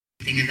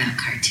thing about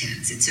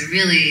cartoons. It's a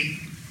really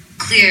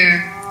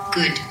clear,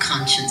 good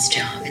conscience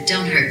job. It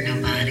don't hurt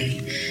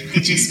nobody.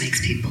 It just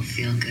makes people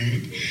feel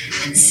good.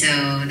 And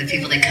so the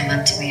people that come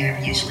up to me are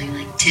usually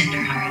like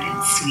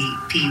tender-hearted, sweet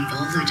people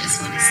who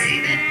just want to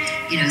say that,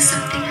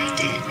 something I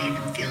did made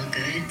them feel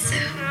good. So,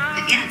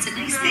 but yeah, it's a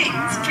nice thing.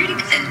 It's pretty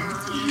good.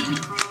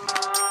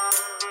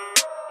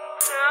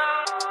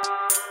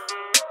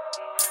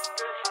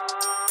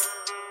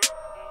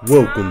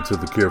 Welcome to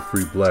the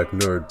Carefree Black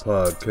Nerd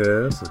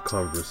Podcast, a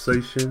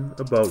conversation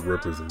about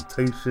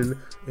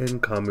representation in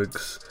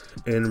comics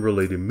and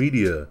related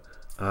media.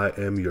 I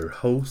am your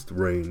host,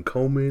 Rain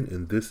Coleman.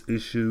 In this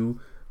issue,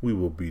 we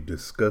will be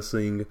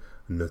discussing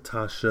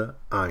Natasha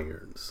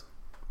Irons.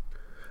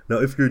 Now,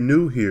 if you're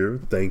new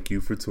here, thank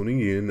you for tuning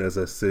in. As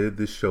I said,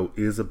 this show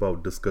is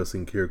about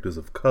discussing characters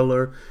of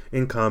color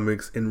in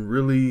comics and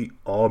really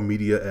all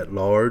media at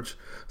large.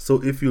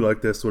 So if you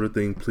like that sort of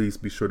thing, please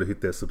be sure to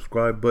hit that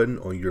subscribe button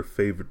on your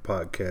favorite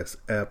podcast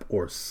app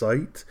or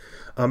site.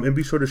 And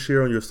be sure to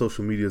share on your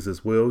social medias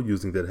as well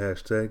using that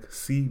hashtag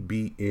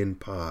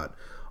CBNPod.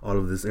 All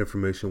of this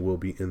information will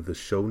be in the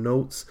show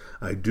notes.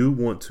 I do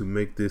want to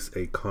make this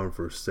a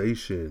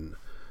conversation.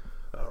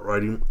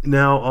 Alrighty.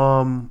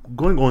 Now,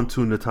 going on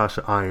to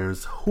Natasha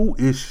Irons, who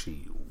is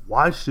she?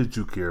 Why should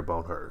you care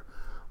about her?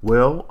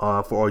 Well,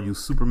 for all you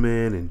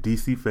Superman and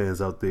DC fans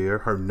out there,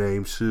 her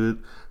name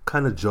should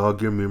kind of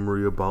jog your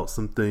memory about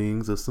some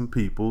things or some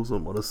people,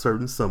 about a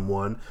certain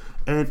someone.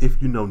 And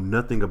if you know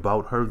nothing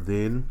about her,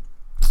 then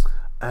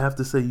I have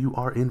to say you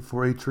are in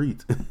for a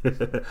treat.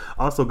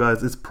 Also,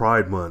 guys, it's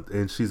Pride Month,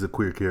 and she's a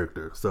queer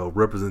character, so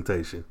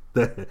representation.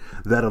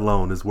 That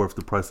alone is worth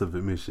the price of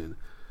admission.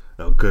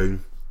 Okay.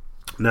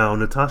 Now,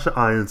 Natasha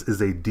Irons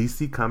is a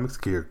DC Comics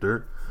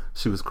character.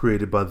 She was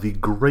created by the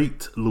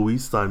great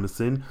Louise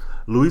Simonson.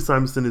 Louise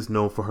Simonson is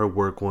known for her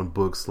work on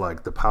books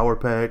like The Power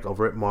Pack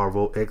over at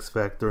Marvel, X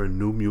Factor, and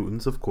New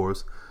Mutants, of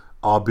course.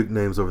 All big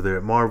names over there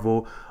at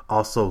Marvel.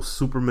 Also,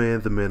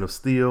 Superman, The Man of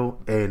Steel,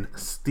 and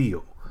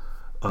Steel.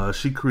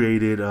 She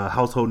created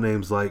household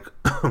names like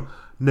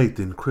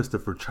Nathan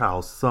Christopher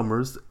Charles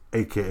Summers,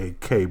 aka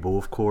Cable,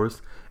 of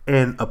course,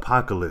 and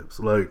Apocalypse.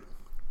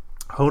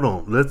 Hold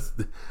on,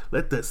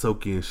 let that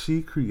soak in.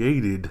 She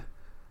created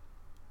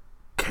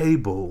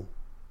Cable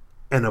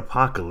and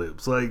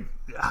Apocalypse.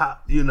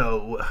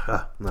 No,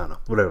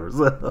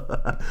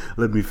 whatever.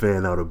 Let me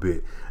fan out a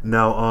bit.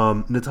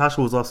 Now,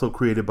 Natasha was also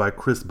created by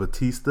Chris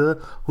Batista,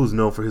 who's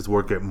known for his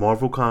work at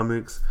Marvel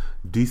Comics,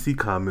 DC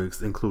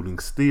Comics, including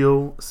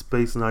Steel,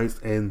 Space Knights,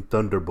 and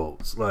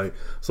Thunderbolts.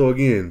 So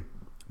again,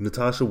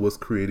 Natasha was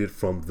created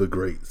from the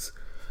greats.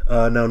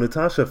 Now,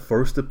 Natasha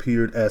first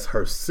appeared as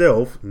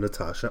herself,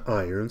 Natasha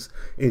Irons,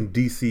 in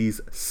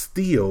DC's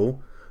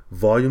Steel,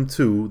 Volume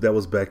 2. That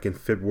was back in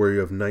February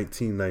of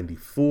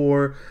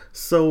 1994.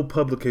 So,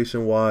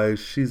 publication-wise,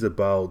 she's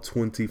about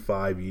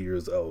 25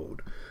 years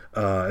old.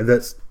 And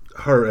that's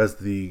her as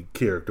the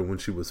character when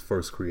she was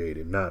first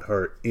created, not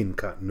her in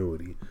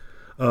continuity.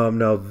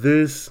 Now,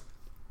 this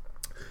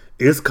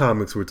is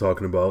comics we're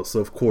talking about.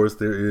 So, of course,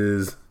 there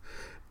is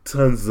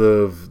tons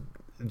of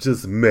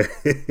just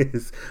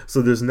mess. So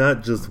there's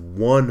not just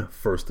one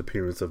first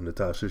appearance of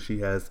Natasha. She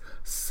has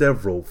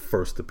several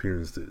first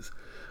appearances.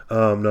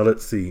 Now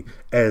let's see.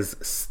 As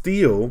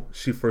Steel,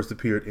 she first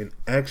appeared in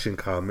Action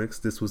Comics.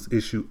 This was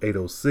issue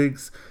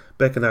 806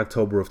 back in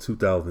October of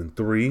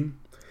 2003.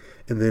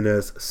 And then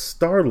as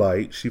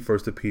Starlight, she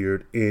first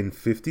appeared in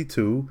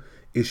 52,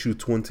 issue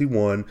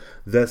 21.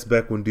 That's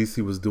back when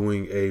DC was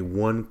doing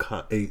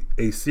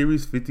a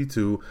series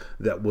 52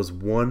 that was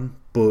one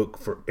book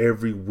for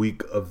every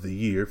week of the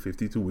year,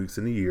 52 weeks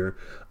in a year,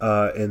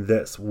 and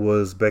that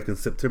was back in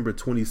September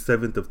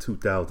 27th of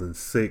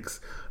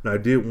 2006. Now, I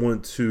did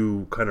want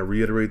to kind of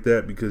reiterate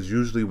that because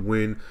usually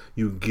when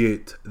you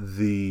get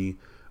the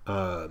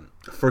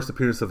first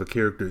appearance of a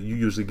character, you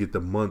usually get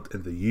the month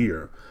and the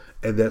year.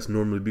 And that's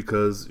normally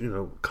because,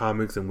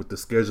 comics and with the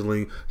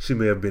scheduling, she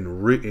may have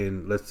been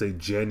written, let's say,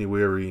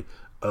 January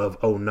of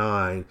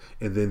 2009,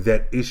 and then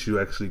that issue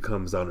actually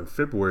comes out in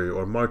February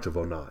or March of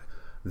 2009.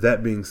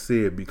 That being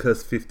said,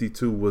 because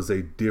 52 was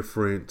a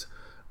different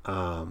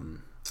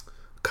kind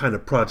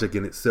of project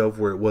in itself,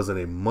 where it wasn't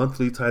a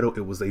monthly title,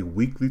 it was a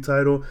weekly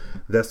title,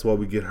 that's why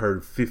we get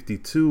her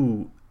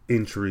 52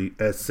 entry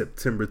as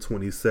September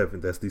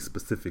 27th. That's the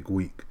specific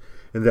week.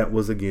 And that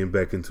was, again,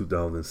 back in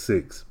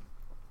 2006.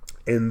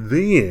 And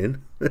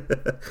then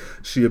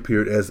she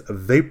appeared as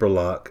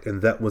Vaporlock,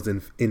 and that was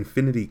in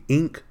Infinity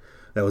Inc.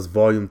 That was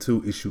Volume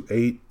 2, Issue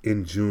 8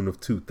 in June of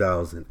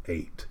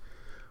 2008.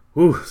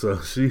 So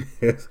she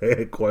has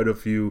had quite a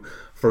few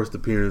first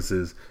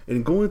appearances.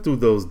 And going through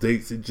those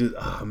dates, it just,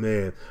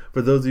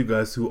 for those of you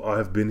guys who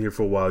have been here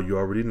for a while, you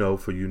already know.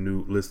 For you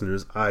new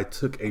listeners, I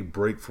took a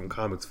break from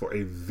comics for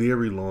a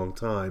very long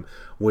time,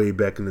 way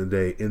back in the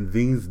day. And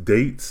these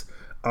dates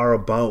are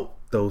about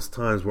those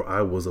times where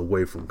I was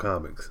away from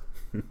comics.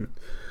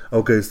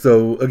 Okay,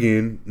 so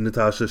again,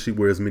 Natasha, she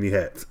wears many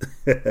hats.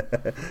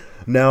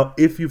 Now,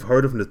 if you've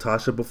heard of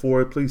Natasha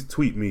before, please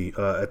tweet me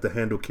at the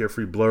handle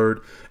Carefree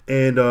Blurred,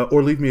 and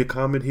or leave me a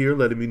comment here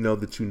letting me know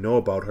that you know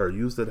about her.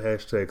 Use that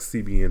hashtag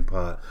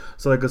CBNPod.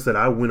 So like I said,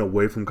 I went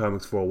away from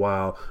comics for a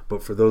while,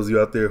 but for those of you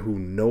out there who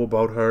know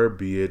about her,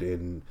 be it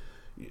in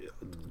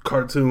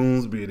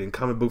cartoons, be it in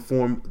comic book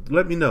form,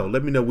 let me know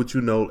what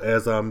you know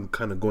as I'm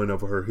kind of going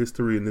over her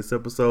history in this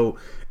episode,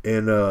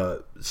 and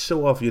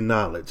show off your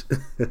knowledge.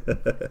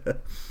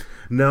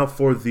 Now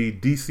for the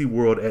DC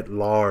world at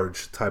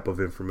large type of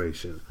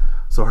information.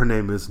 So her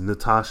name is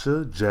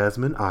Natasha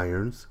Jasmine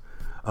Irons.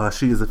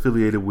 She is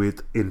affiliated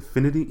with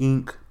Infinity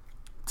Inc.,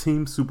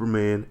 Team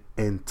Superman,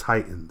 and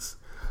Titans.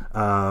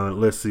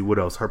 Let's see what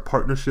else. Her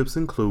partnerships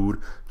include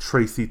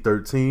Tracy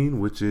 13,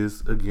 which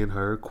is again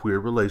her queer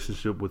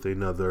relationship with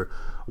another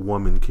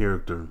woman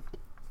character.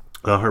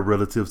 Her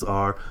relatives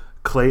are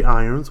Clay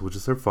Irons, which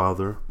is her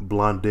father,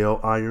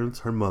 Blondell Irons,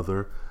 her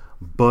mother,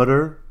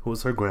 Butter, who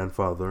is her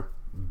grandfather,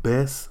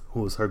 Bess,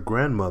 who is her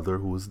grandmother,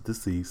 who is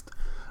deceased,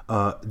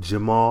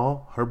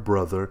 Jamal, her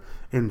brother,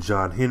 and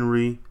John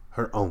Henry,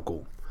 her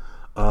uncle.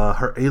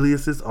 Her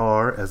aliases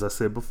are, as I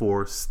said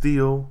before,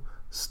 Steel,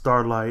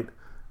 Starlight,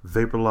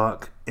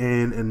 Vaporlock,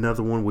 and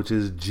another one which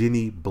is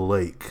Jenny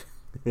Blake.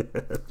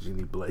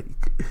 Jenny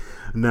Blake.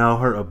 Now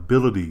her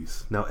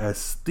abilities. Now as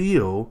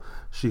Steel,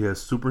 she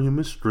has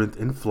superhuman strength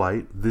and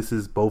flight. This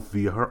is both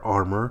via her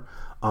armor,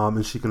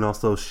 and she can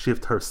also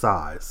shift her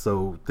size.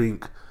 So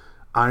think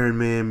Iron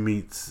Man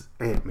meets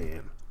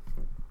Ant-Man.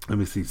 Let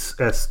me see.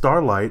 As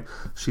Starlight,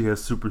 she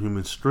has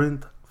superhuman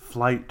strength,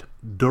 flight,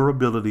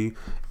 durability,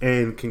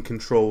 and can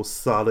control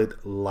solid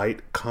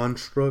light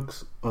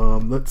constructs.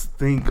 Let's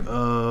think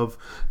of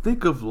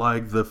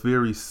like the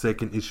very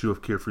second issue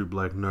of Carefree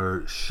Black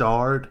Nerd,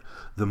 Shard,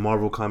 the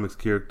Marvel Comics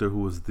character who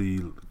was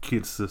the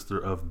kid sister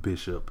of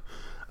Bishop.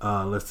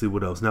 Let's see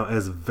what else. Now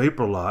as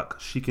Vaporlock,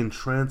 she can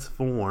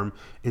transform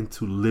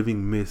into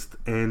living mist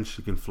and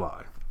she can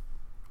fly.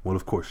 Well,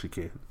 of course she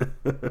can.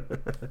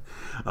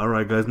 All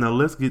right, guys. Now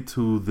let's get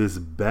to this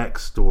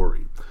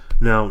backstory.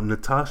 Now,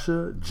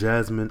 Natasha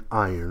Jasmine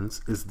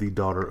Irons is the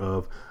daughter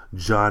of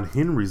John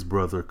Henry's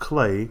brother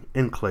Clay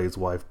and Clay's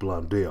wife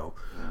Blondell.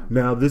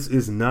 Now, this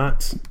is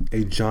not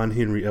a John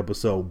Henry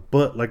episode,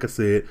 but like I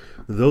said,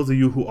 those of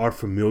you who are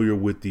familiar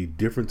with the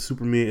different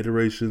Superman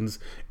iterations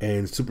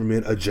and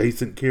Superman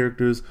adjacent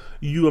characters,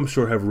 you, I'm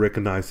sure, have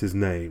recognized his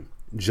name,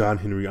 John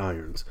Henry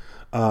Irons.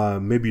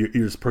 Maybe your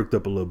ears perked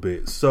up a little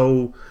bit.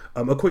 So,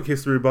 a quick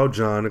history about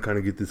John to kind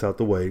of get this out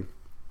the way.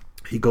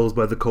 He goes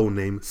by the code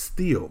name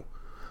Steel.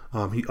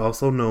 He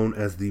also known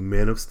as the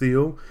Man of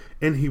Steel,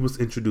 and he was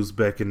introduced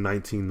back in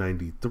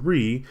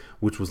 1993,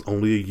 which was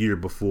only a year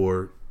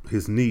before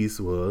his niece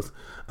was,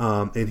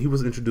 and he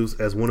was introduced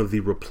as one of the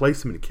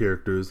replacement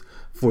characters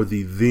for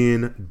the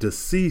then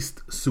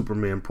deceased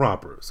Superman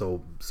proper.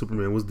 So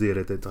Superman was dead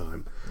at that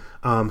time.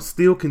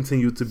 Steel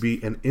continued to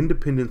be an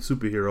independent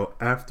superhero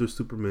after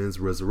Superman's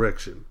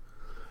resurrection.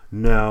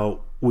 Now,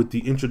 with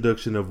the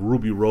introduction of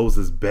Ruby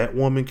Rose's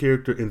Batwoman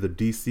character in the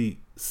DC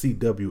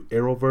CW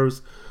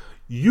Arrowverse,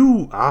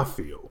 I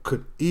feel,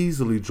 could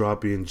easily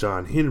drop in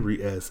John Henry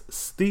as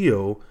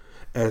Steel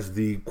as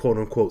the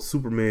quote-unquote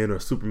Superman or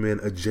Superman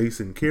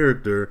adjacent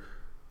character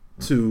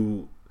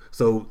so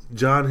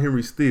John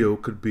Henry Steel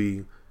could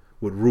be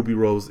what Ruby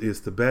Rose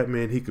is to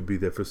Batman. He could be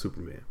there for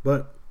Superman,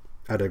 but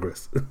I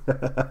digress.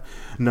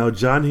 Now,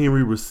 John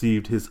Henry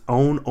received his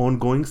own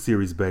ongoing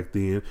series back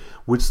then,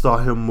 which saw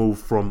him move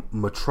from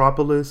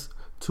Metropolis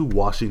to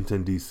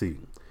Washington, D.C.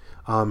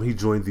 He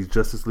joined the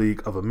Justice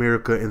League of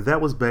America, and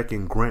that was back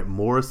in Grant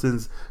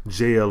Morrison's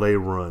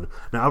JLA run.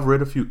 Now, I've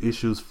read a few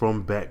issues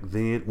from back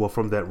then,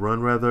 from that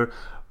run rather.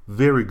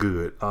 Very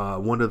good. It was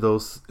one of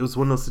those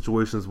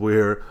situations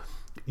where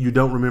you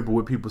don't remember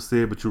what people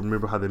said, but you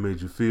remember how they made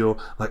you feel.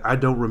 Like, I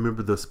don't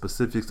remember the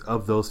specifics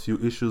of those few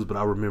issues, but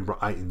I remember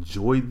I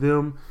enjoyed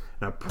them,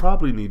 and I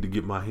probably need to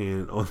get my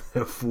hand on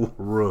that full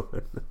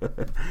run.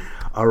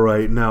 All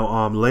right.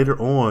 Now,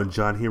 later on,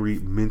 John Henry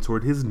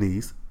mentored his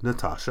niece,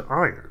 Natasha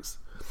Irons.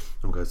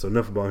 Okay, so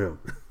enough about him.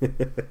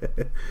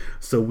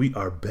 So we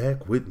are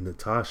back with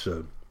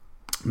Natasha.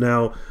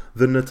 Now,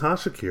 the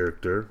Natasha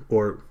character,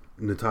 or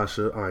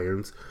Natasha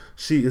Irons,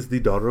 she is the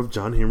daughter of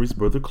John Henry's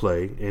brother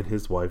Clay and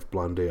his wife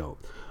Blondell.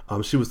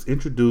 She was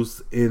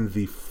introduced in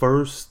the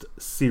first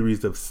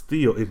series of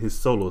Steel in his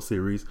solo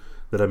series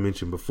that I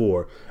mentioned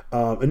before.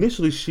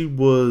 Initially, she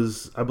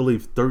was, I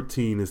believe,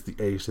 13 is the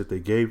age that they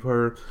gave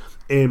her.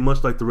 And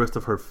much like the rest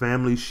of her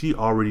family, she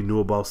already knew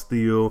about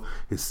Steel,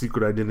 his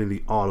secret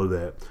identity, all of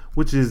that.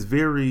 Which is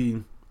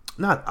very,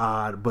 not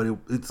odd, but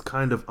it's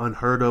kind of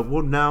unheard of.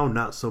 Well, now,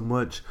 not so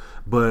much.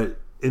 But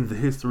in the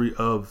history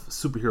of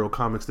superhero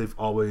comics, they've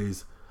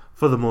always,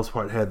 for the most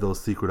part, had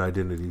those secret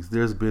identities.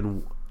 There's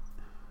been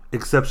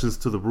exceptions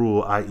to the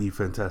rule, i.e.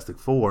 Fantastic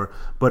Four.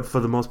 But for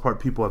the most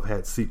part, people have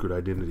had secret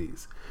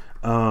identities.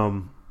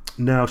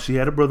 Now, she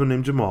had a brother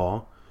named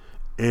Jamal,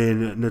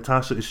 and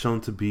Natasha is shown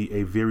to be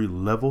a very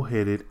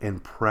level-headed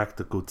and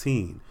practical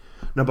teen.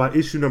 Now, by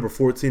issue number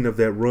 14 of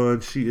that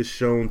run, she is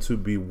shown to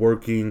be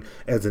working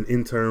as an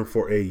intern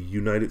for a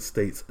United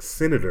States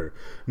senator.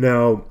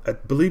 Now, I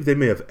believe they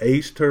may have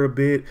aged her a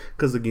bit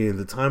because, again,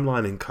 the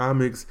timeline in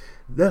comics,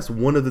 that's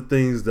one of the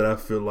things that I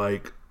feel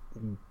like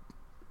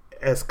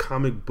as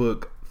comic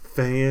book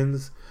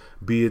fans,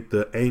 be it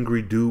the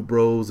angry dude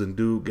bros and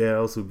dude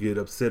gals who get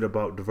upset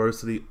about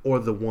diversity or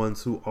the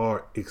ones who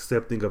are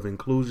accepting of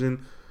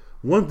inclusion,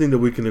 one thing that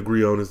we can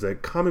agree on is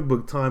that comic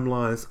book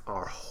timelines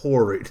are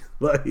horrid.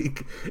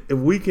 Like, if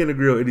we can't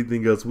agree on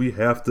anything else, we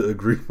have to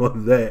agree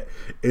on that.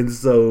 And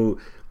so,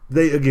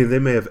 they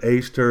may have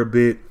aged her a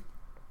bit.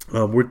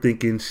 We're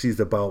thinking she's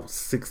about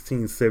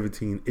 16,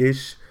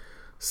 17-ish.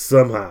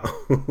 Somehow.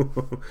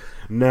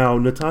 Now,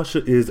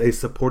 Natasha is a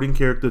supporting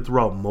character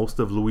throughout most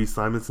of Louise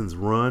Simonson's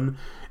run.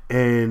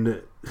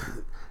 And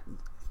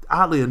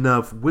oddly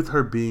enough, with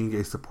her being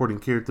a supporting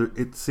character,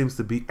 it seems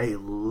to be a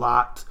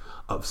lot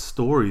of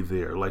story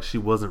there. Like, she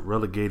wasn't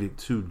relegated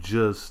to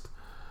just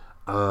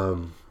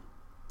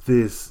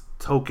this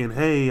token,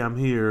 hey, I'm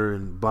here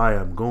and bye,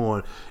 I'm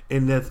gone.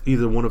 And that's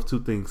either one of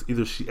two things.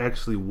 Either she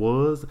actually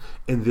was,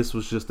 and this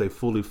was just a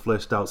fully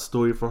fleshed out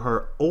story for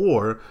her,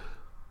 or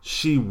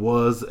she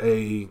was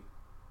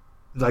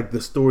like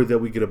the story that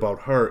we get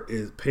about her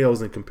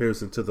pales in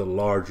comparison to the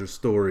larger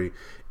story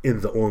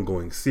in the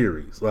ongoing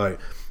series. Like,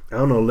 I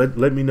don't know,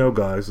 let me know,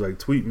 guys. Like,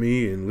 tweet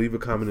me and leave a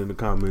comment in the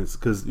comments,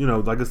 because, you know,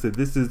 like I said,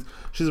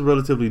 she's a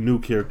relatively new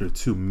character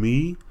to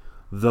me,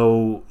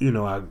 though, you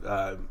know,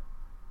 I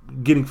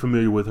getting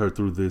familiar with her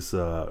through this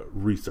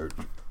research.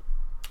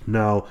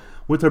 Now,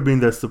 with her being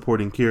that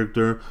supporting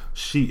character,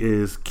 she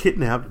is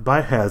kidnapped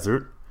by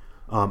Hazard,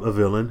 a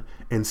villain,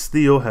 and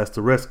Steel has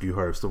to rescue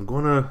her. So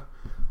I'm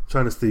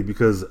trying to see,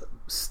 because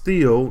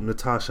Steel,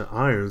 Natasha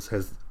Irons,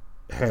 has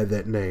had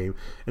that name,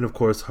 and of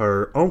course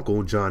her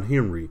uncle John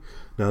Henry.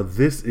 Now,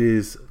 this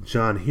is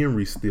John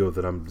Henry Steel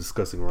that I'm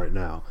discussing right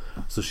now.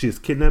 So she is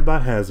kidnapped by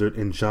Hazard,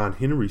 and John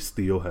Henry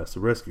Steel has to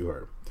rescue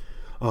her.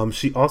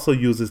 She also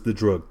uses the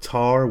drug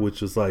Tar,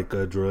 which is like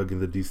a drug in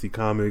the DC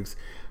Comics.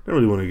 I don't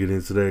really want to get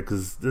into that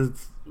because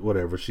it's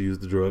whatever. She used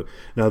the drug.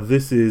 Now,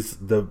 this is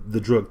the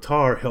drug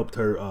Tar helped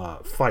her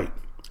fight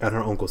at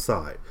her uncle's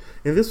side.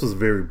 And this was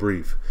very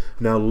brief.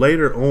 Now,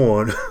 later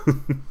on,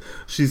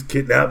 she's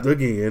kidnapped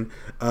again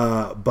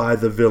by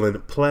the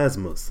villain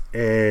Plasmus.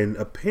 And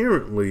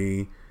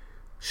apparently,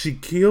 she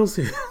kills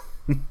him.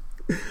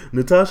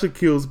 Natasha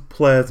kills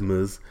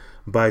Plasmus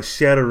by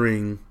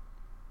shattering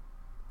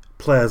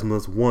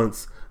Plasmus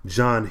once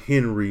John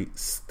Henry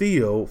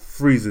Steel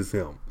freezes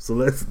him. So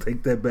let's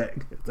take that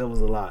back. That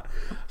was a lot.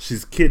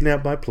 She's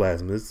kidnapped by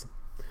Plasmus.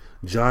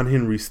 John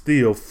Henry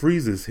Steel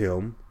freezes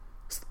him,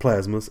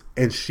 Plasmus,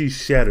 and she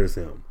shatters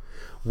him,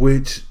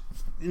 which,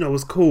 you know,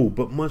 is cool.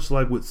 But much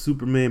like with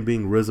Superman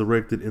being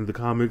resurrected in the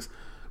comics,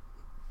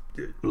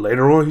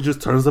 later on he just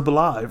turns up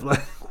alive.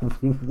 Like,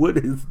 what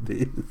is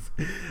this?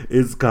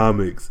 It's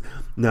comics.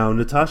 Now,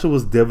 Natasha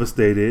was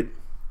devastated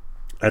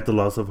at the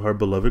loss of her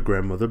beloved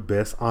grandmother,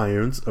 Bess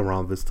Irons,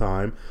 around this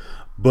time.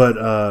 But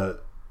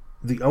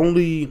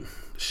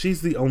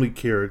she's the only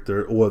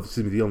character, or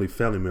excuse me, the only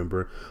family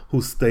member who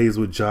stays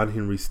with John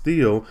Henry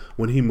Steel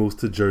when he moves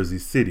to Jersey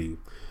City.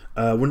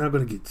 We're not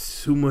going to get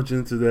too much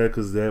into that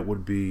because that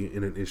would be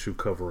in an issue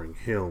covering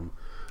him.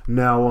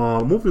 Now,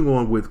 moving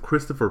on with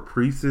Christopher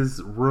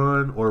Priest's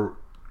run, or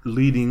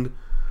leading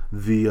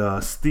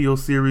the Steel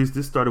series.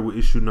 This started with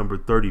issue number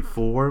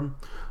 34.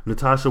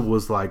 Natasha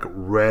was like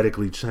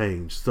radically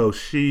changed. So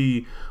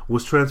she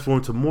was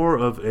transformed to more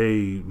of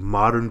a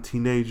modern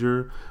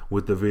teenager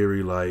with a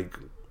very like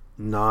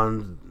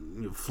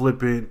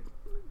non-flippant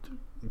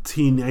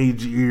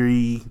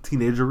teenagery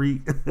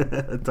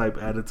type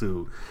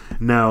attitude.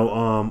 Now,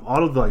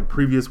 all of the like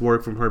previous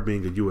work from her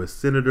being a U.S.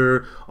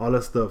 senator, all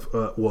that stuff,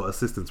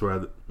 assistants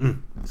rather,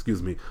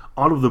 excuse me,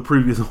 all of the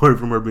previous work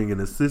from her being an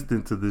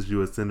assistant to this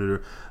U.S.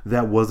 senator,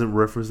 that wasn't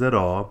referenced at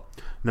all.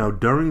 Now,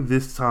 during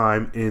this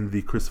time in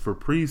the Christopher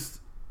Priest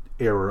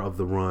era of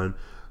the run,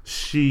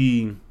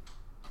 she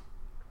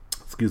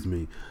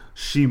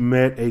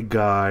met a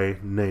guy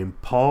named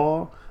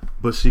Paul,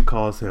 but she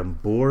calls him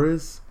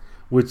Boris,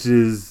 which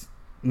is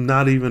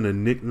not even a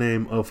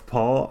nickname of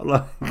Paul.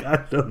 Like,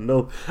 I don't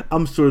know.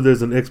 I'm sure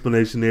there's an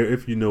explanation there.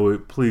 If you know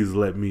it, please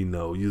let me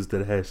know. Use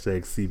that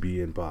hashtag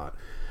CBNPod.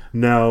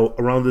 Now,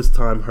 around this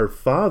time, her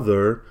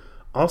father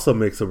also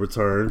makes a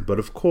return, but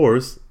of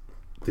course,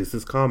 this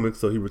is comics,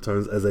 so he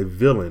returns as a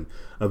villain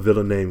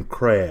named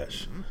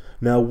Crash.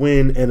 Now,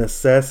 when an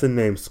assassin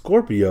named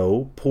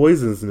Scorpio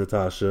poisons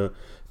Natasha,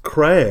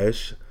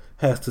 Crash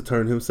has to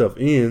turn himself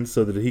in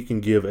so that he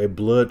can give a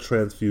blood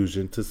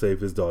transfusion to save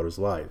his daughter's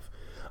life.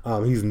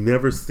 He's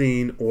never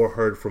seen or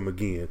heard from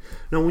again.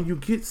 Now, when you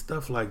get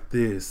stuff like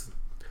this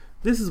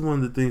is one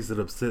of the things that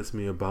upsets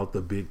me about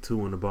the big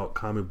two and about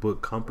comic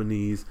book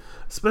companies,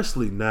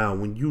 especially now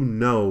when you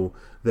know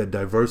that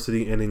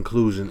diversity and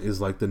inclusion is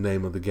like the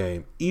name of the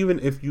game. Even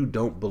if you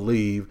don't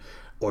believe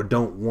or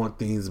don't want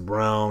these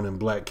brown and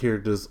black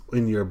characters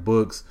in your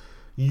books,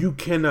 you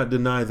cannot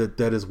deny that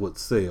that is what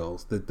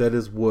sells, that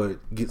is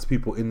what gets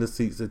people in the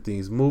seats at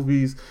these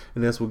movies,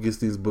 and that's what gets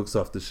these books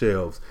off the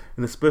shelves.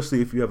 And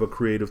especially if you have a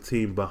creative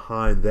team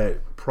behind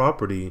that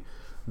property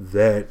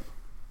that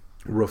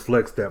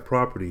reflects that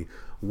property,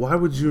 why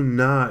would you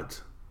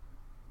not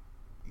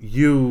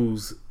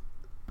use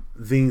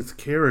these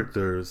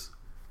characters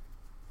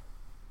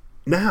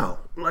now?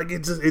 Like,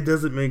 it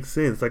doesn't make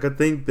sense. Like, I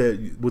think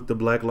that with the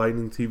Black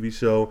Lightning TV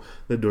show,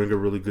 they're doing a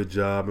really good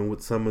job, and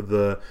with some of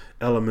the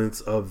elements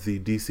of the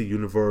DC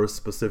universe,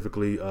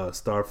 specifically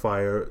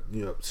Starfire,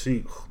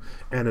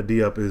 Anna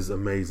Diop is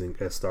amazing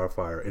as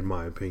Starfire in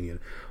my opinion.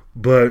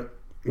 But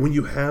when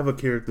you have a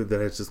character that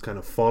has just kind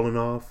of fallen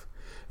off,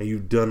 and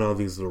you've done all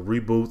these little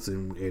reboots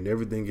and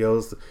everything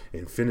else,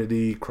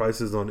 Infinity,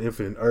 Crisis on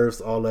Infinite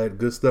Earths, all that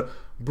good stuff,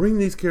 bring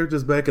these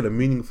characters back in a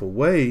meaningful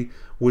way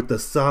with a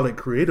solid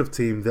creative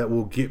team that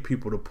will get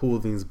people to pull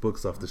these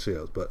books off the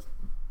shelves. But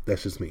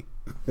that's just me.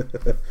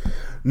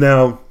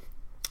 Now,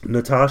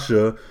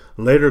 Natasha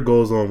later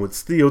goes on with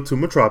Steel to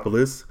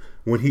Metropolis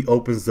when he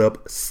opens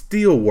up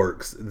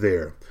Steelworks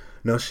there.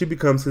 Now, she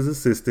becomes his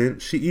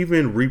assistant. She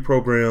even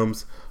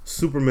reprograms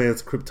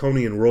Superman's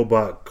Kryptonian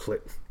robot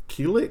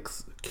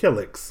Killix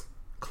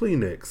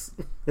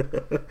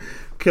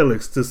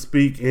to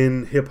speak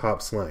in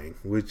hip-hop slang,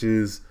 which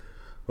is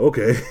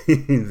okay.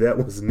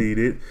 That was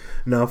needed.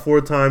 Now, for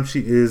a time,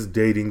 she is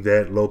dating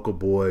that local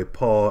boy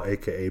Paul,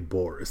 aka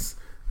Boris.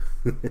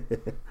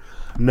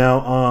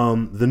 Now,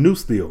 the new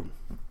Steel,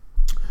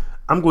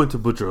 I'm going to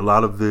butcher a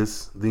lot of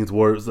these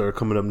words that are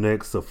coming up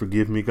next, so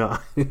forgive me, guys.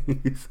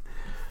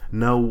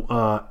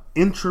 Now,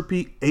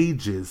 Entropy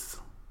Aegis.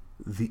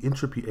 The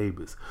Entropy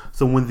Aegis.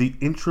 So when the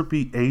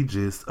Entropy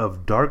Aegis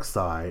of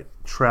Darkseid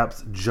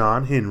traps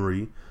John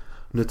Henry,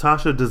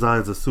 Natasha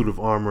designs a suit of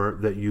armor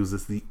that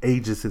uses the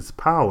Aegis'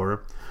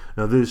 power.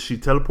 Now she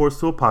teleports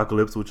to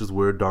Apokolips, which is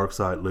where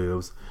Darkseid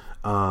lives,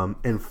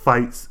 and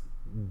fights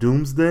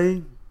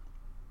Doomsday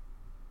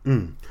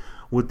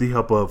with the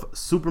help of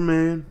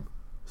Superman,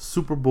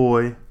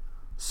 Superboy,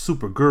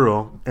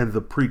 Supergirl, and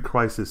the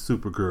pre-crisis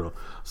Supergirl.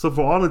 So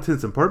for all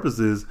intents and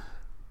purposes,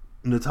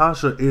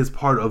 Natasha is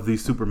part of the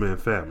Superman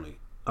family.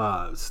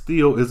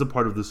 Steel is a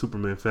part of the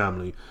Superman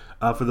family.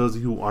 For those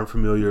of you who aren't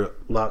familiar,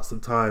 lots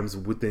of times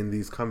within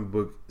these comic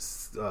book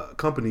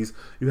companies,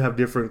 you have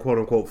different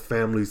quote-unquote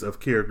families of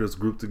characters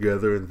grouped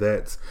together, and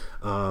that's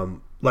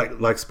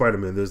like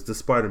Spider-Man. There's the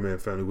Spider-Man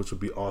family, which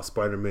would be all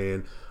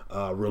Spider-Man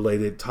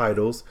related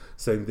titles.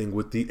 Same thing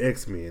with the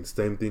X-Men.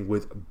 Same thing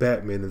with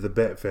Batman and the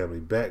Bat family.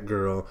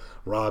 Batgirl,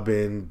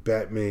 Robin,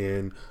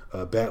 Batman,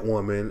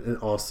 Batwoman, and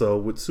also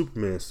with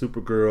Superman,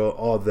 Supergirl,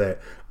 all that.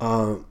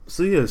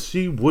 So yeah,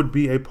 she would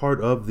be a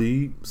part of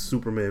the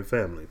Superman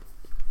family.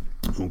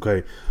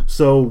 Okay,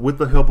 so with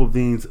the help of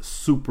these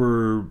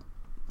super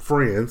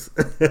friends,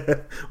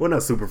 well,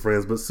 not super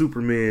friends, but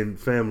Superman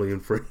family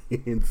and friends,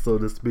 so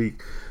to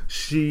speak,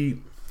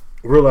 she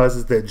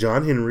realizes that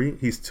John Henry,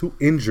 he's too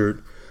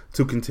injured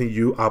to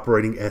continue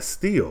operating as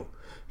Steel.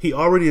 He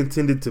already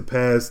intended to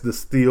pass the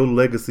Steel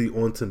legacy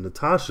on to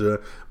Natasha,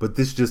 but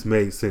this just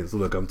made sense.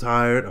 Look, I'm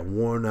tired, I'm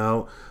worn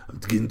out, I'm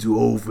getting too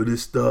old for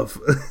this stuff.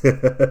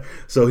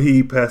 So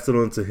he passed it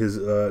on to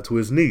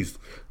his niece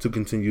to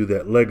continue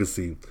that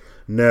legacy.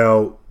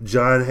 Now,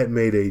 John had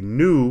made a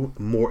new,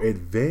 more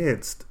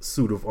advanced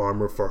suit of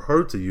armor for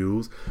her to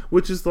use,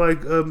 which is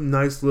like a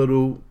nice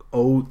little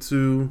ode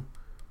to,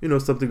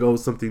 something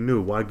old, something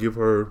new. Why give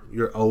her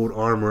your old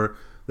armor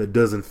that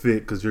doesn't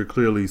fit because you're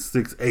clearly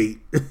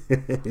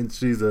 6'8" and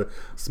she's a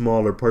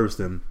smaller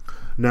person.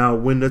 Now,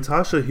 when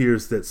Natasha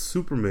hears that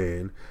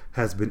Superman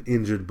has been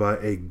injured by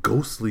a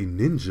ghostly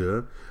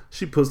ninja,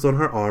 she puts on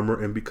her armor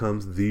and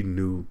becomes the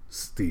new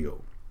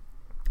Steel.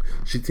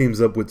 She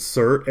teams up with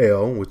Sir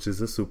L, which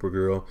is a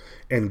Supergirl,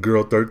 and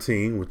Girl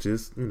 13, which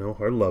is,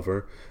 her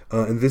lover,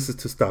 and this is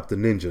to stop the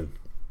ninja.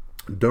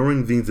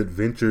 During these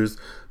adventures,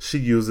 she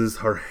uses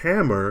her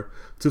hammer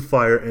to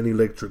fire an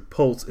electric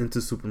pulse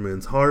into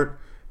Superman's heart,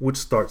 which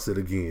starts it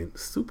again.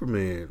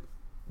 Superman,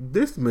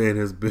 this man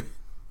has been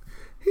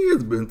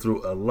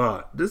through a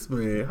lot. This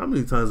man, how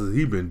many times has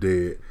he been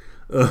dead?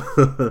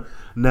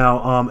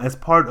 Now, as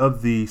part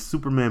of the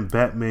Superman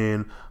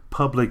Batman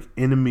Public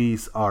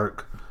Enemies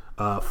arc,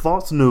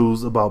 false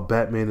news about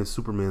Batman and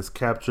Superman's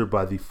capture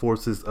by the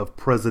forces of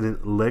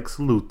President Lex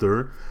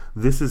Luthor.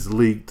 This is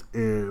leaked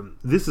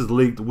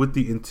with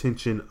the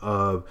intention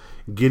of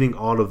getting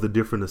all of the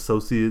different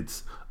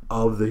associates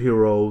of the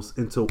heroes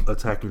into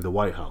attacking the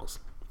White House.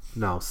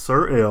 Now,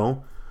 Sir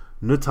L,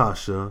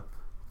 Natasha,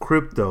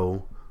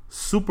 Crypto,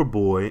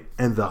 Superboy,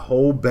 and the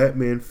whole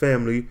Batman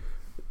family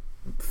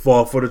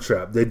fall for the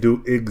trap. They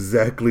do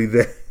exactly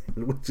that,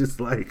 which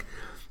is like,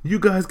 you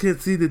guys can't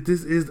see that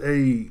this is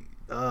a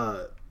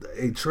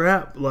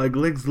trap. Like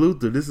Lex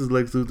Luthor, this is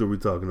Lex Luthor we're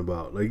talking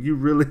about. Like, you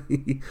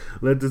really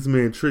let this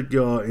man trick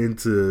y'all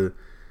into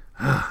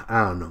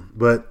I don't know.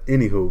 But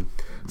anywho,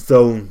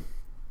 so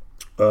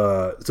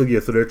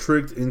they're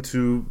tricked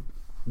into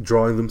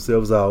drawing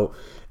themselves out,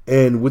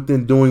 And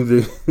within doing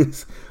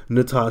this,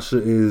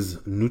 Natasha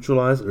is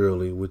neutralized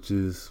early, which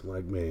is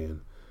like,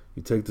 man,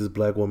 you take this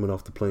black woman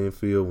off the playing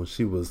field when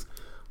she was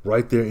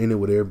right there in it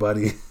with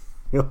everybody.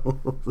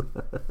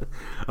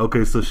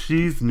 Okay, so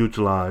she's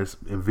neutralized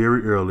and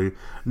very early.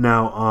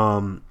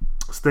 Now,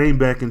 staying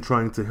back and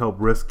trying to help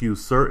rescue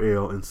Sir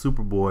El and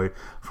Superboy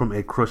from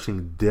a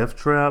crushing death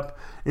trap.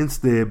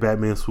 Instead,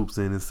 Batman swoops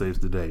in and saves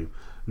the day.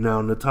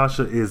 Now,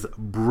 Natasha is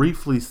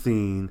briefly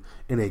seen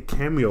in a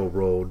cameo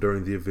role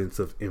during the events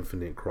of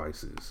Infinite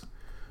Crisis.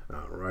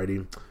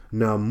 Alrighty.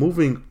 Now,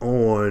 moving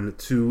on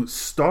to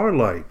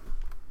Starlight.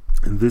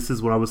 And this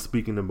is what I was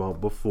speaking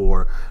about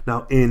before.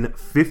 Now, in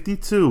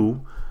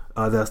 52,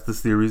 that's the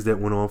series that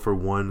went on for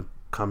one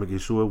comic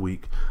issue a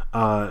week,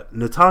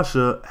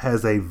 Natasha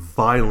has a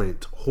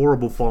violent,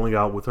 horrible falling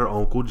out with her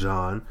uncle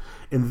John.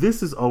 And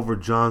this is over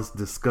John's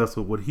disgust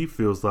with what he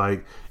feels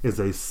like is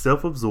a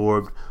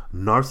self-absorbed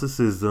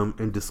narcissism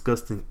and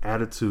disgusting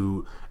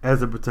attitude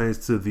as it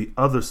pertains to the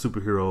other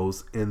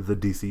superheroes in the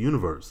DC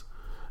universe.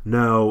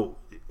 Now,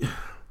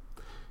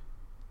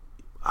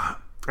 I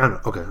don't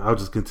know. Okay, I'll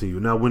just continue.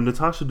 Now, when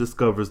Natasha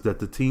discovers that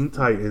the Teen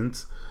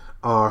Titans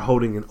are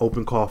holding an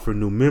open call for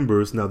new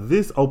members. Now,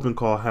 this open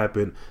call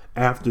happened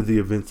after the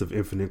events of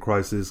Infinite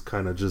Crisis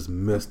kind of just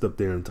messed up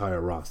their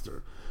entire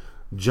roster.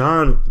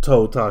 John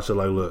told Tasha,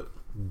 like, look,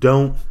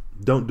 don't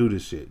do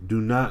this shit. Do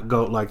not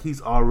go. Like,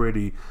 he's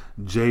already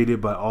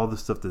jaded by all the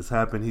stuff that's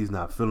happened. He's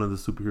not feeling the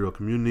superhero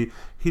community.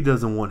 He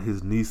doesn't want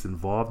his niece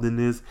involved in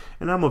this.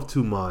 And I'm of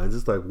two minds.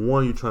 It's like,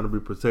 one, you're trying to be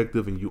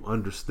protective and you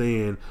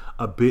understand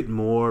a bit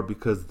more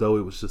because though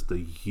it was just a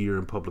year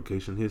in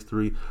publication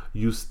history,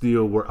 you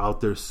still were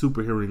out there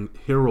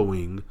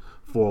superheroing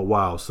for a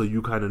while. So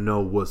you kind of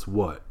know what's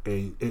what.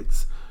 And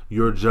it's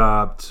your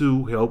job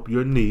to help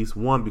your niece,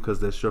 one, because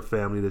that's your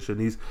family, that's your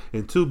niece,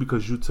 and two,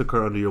 because you took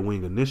her under your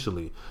wing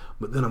initially.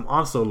 But then I'm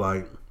also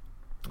like,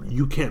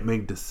 you can't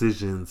make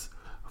decisions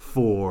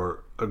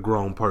for a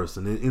grown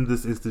person. And in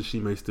this instance,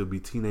 she may still be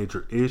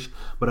teenager-ish,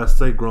 but I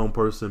say grown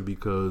person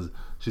because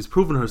she's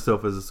proven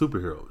herself as a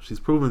superhero. She's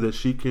proven that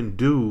she can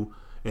do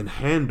and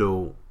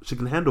handle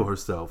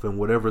herself and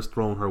whatever's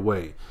thrown her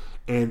way.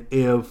 And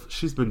if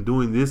she's been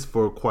doing this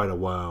for quite a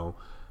while,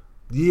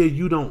 yeah,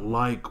 you don't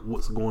like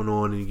what's going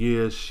on, and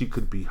yeah, she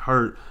could be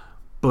hurt,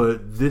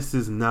 but this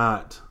is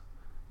not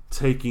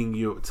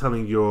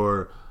telling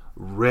your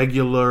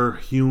regular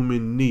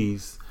human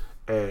niece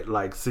at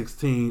like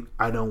 16,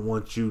 I don't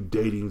want you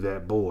dating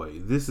that boy.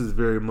 This is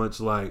very much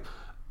like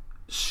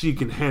she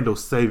can handle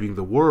saving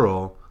the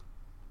world.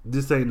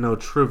 This ain't no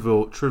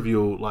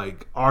trivial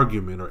like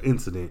argument or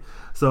incident.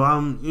 So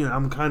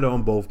I'm kind of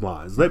on both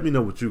minds. Let me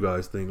know what you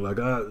guys think. Like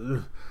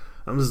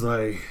I'm just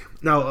like,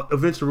 now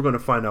eventually we're going to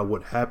find out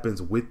what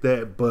happens with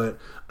that, but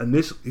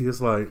initially it's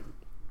like,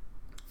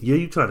 yeah,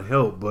 you trying to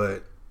help,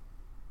 but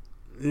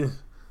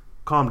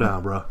calm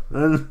down, bro.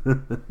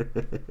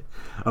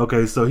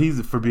 Okay, so he's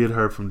forbid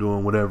her from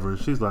doing whatever, and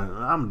she's like,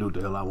 I'm gonna do what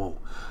the hell I want.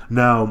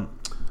 Now,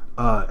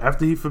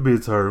 after he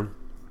forbids her,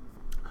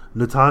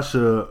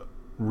 Natasha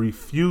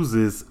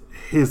refuses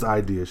his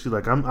idea. She's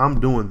like, I'm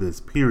doing this,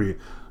 period.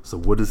 So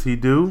what does he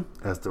do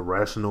as the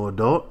rational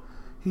adult?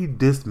 He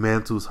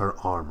dismantles her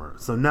armor.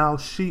 So now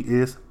she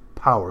is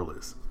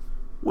powerless.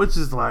 Which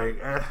is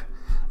like,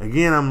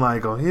 again, I'm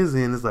like, on his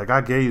end, it's like,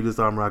 I gave you this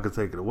armor, I could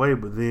take it away.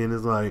 But then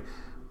it's like,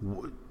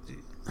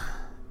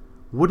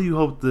 what do you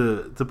hope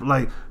to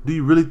like, do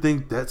you really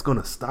think that's going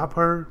to stop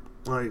her?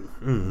 Like,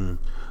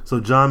 So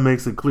John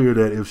makes it clear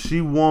that if she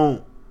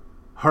want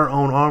her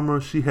own armor,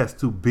 she has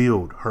to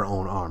build her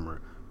own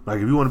armor.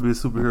 Like, if you want to be a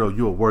superhero,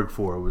 you'll work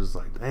for it. Which is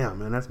like, damn,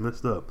 man, that's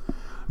messed up.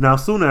 Now,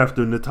 soon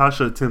after,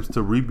 Natasha attempts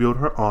to rebuild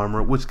her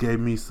armor, which gave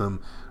me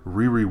some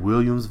Riri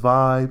Williams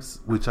vibes,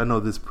 which I know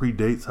this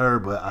predates her,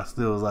 but I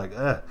still was like,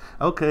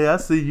 okay, I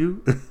see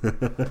you.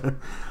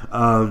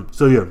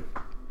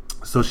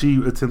 So she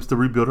attempts to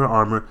rebuild her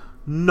armor.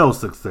 No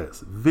success.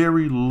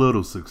 Very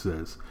little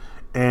success.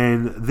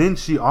 And then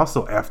she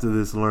also, after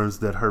this, learns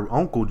that her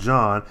uncle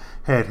John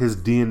had his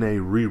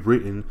DNA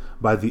rewritten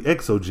by the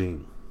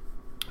Exogene.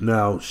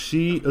 Now,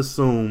 she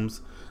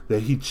assumes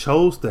that he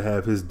chose to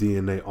have his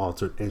DNA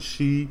altered, and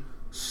she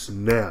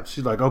snaps.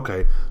 She's like,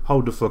 okay,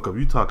 hold the fuck up.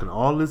 You talking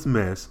all this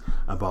mess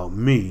about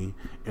me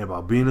and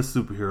about being a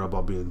superhero,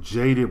 about being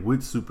jaded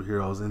with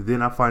superheroes, and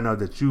then I find out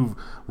that you've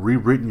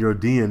rewritten your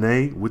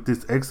DNA with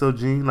this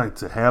exogene, like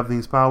to have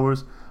these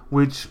powers,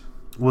 which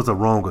was a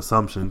wrong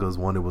assumption because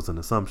one, it was an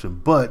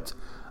assumption, but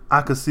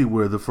I could see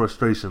where the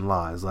frustration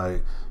lies.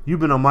 Like, you've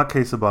been on my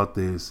case about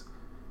this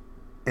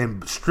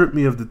and stripped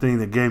me of the thing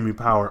that gave me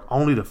power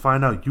only to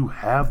find out you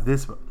have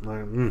this.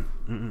 Like,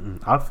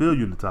 I feel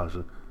you,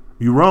 Natasha.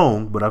 You're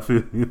wrong, but I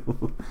feel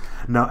you.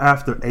 Now,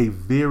 after a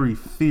very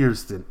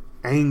fierce and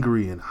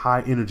angry and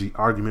high energy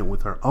argument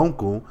with her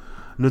uncle,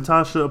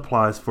 Natasha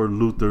applies for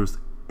Luthor's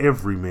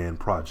Everyman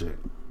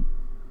project.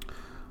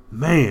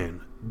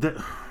 Man,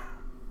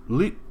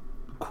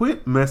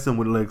 quit messing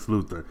with Lex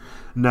Luthor.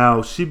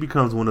 Now, she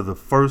becomes one of the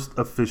first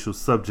official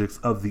subjects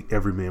of the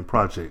Everyman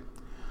project.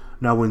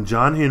 Now, when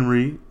John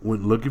Henry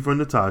went looking for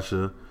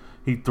Natasha,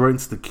 He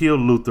threatens to kill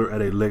Luthor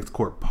at a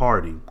LexCorp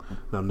party.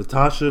 Now,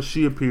 Natasha,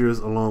 she appears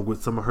along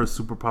with some of her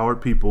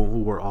superpowered people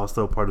who were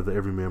also part of the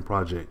Everyman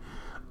Project,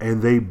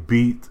 and they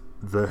beat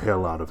the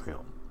hell out of him.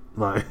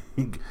 Like,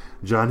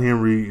 John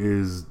Henry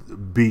is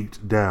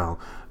beat down.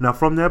 Now,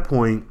 from that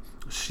point,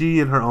 she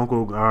and her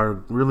uncle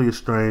are really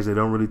estranged. They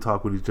don't really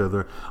talk with each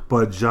other.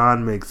 But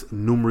John makes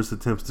numerous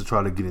attempts to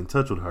try to get in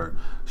touch with her.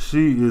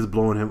 She is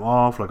blowing him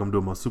off like, I'm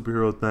doing my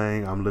superhero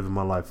thing. I'm living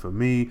my life for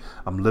me.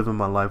 I'm living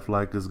my life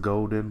like it's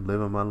golden.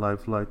 Living my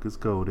life like it's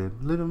golden.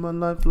 Living my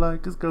life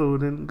like it's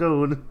golden.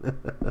 Golden.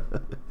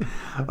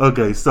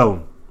 Okay,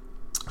 so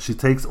she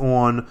takes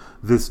on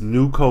this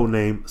new code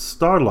name,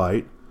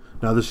 Starlight,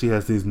 now that she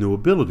has these new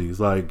abilities.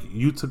 Like,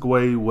 you took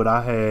away what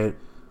I had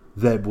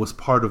that was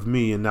part of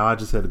me, and now I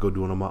just had to go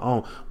do it on my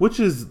own, which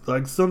is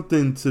like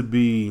something to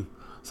be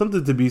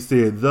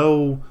said.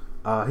 Though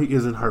he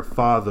isn't her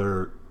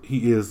father,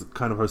 he is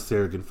kind of her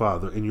surrogate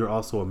father, and you're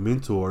also a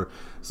mentor.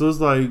 So it's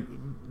like,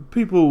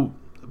 people,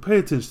 pay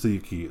attention to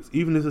your kids,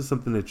 even if it's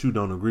something that you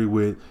don't agree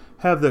with.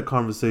 Have that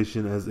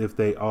conversation as if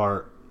they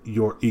are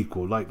your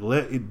equal. Like,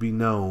 let it be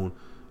known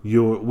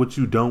what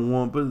you don't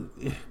want.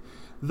 But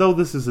though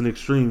this is an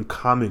extreme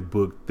comic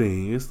book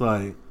thing, it's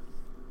like,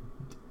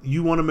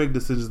 you want to make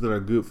decisions that are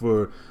good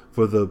for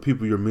the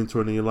people you're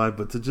mentoring in your life,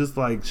 but to just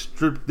like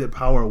strip that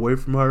power away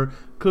from her,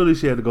 clearly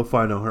she had to go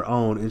find it on her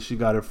own, and she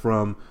got it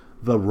from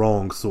the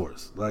wrong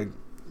source. Like,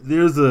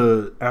 there's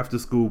a after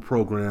school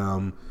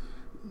program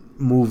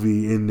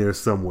movie in there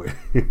somewhere.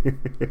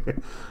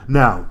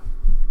 Now,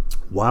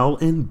 while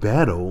in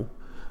battle,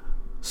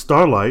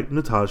 Starlight,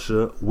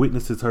 Natasha,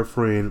 witnesses her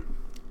friend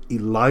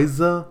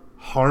Eliza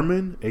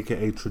Harmon,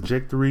 aka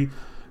Trajectory,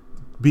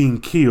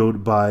 being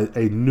killed by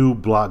a new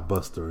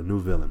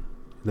villain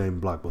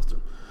named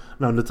Blockbuster.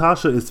 Now,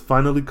 Natasha is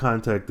finally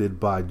contacted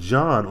by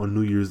John on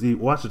New Year's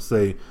Eve. Well, I should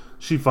say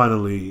she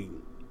finally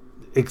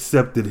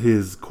accepted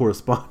his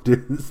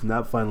correspondence,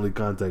 not finally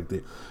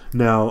contacted.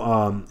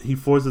 Now, he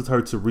forces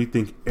her to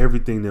rethink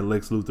everything that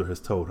Lex Luthor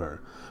has told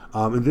her.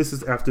 And this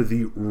is after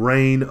the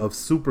Reign of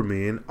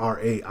Superman,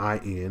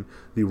 R-A-I-N,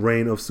 the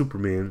Reign of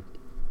Superman.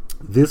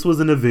 This was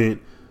an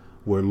event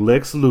where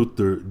Lex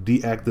Luthor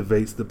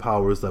deactivates the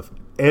powers of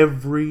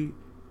every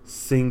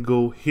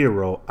single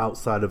hero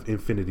outside of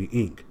Infinity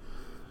Inc.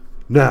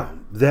 Now,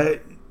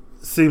 that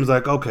seems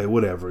like, okay,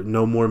 whatever.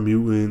 No more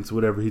mutants,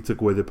 whatever. He took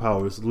away their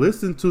powers.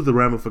 Listen to the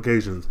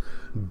ramifications.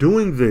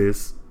 Doing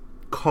this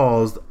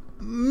caused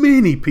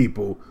many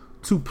people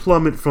to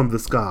plummet from the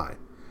sky.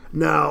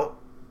 Now,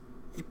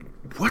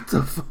 what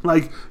the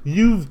like,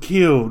 you've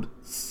killed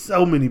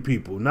so many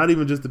people. Not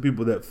even just the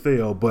people that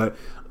fell, but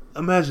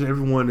imagine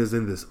everyone is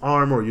in this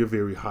armor, you're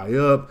very high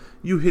up,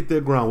 you hit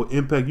that ground with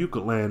impact, you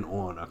could land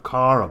on a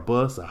car, a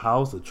bus, a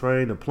house, a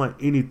train, a plane,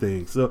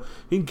 anything. So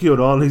he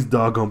killed all these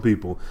doggone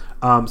people.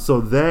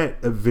 So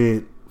that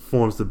event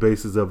forms the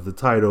basis of the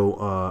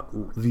title,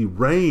 The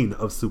Reign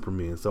of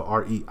Superman, so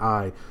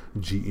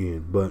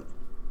R-E-I-G-N, but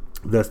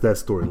that's that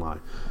storyline.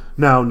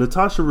 Now,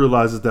 Natasha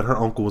realizes that her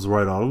uncle was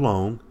right all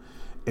along,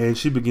 and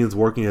she begins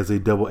working as a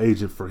double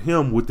agent for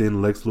him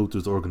within Lex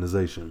Luthor's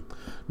organization.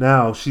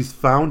 Now, she's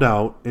found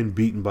out and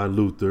beaten by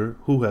Luthor,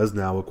 who has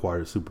now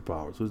acquired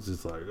superpowers. So it's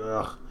just like,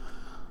 ugh,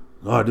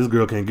 God, this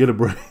girl can't get a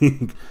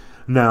break.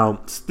 Now,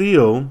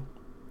 Steel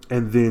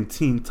and then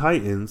Teen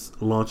Titans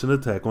launch an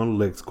attack on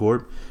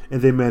LexCorp,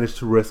 and they manage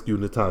to rescue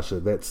Natasha.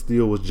 That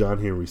Steel was John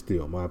Henry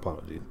Steel. My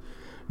apologies.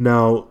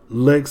 Now,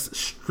 Lex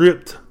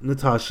stripped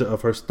Natasha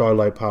of her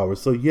Starlight powers.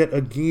 So yet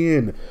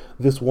again,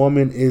 this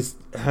woman is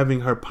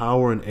having her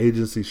power and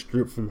agency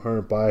stripped from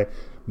her by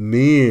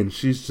men.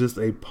 She's just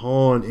a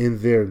pawn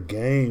in their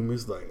game.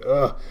 It's like,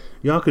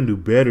 y'all can do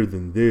better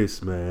than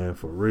this, man,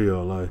 for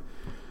real. Like,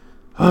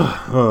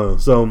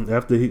 so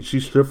after she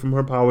stripped from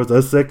her powers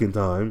a second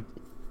time,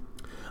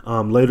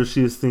 later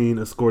she is seen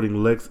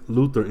escorting Lex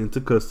Luthor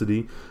into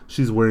custody.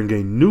 She's wearing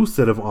a new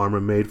set of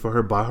armor made for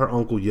her by her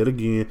uncle yet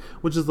again,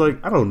 which is like,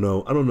 I don't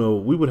know.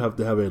 We would have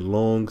to have a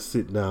long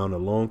sit down, a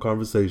long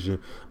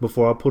conversation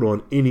before I put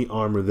on any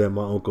armor that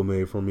my uncle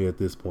made for me at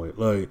this point.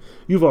 Like,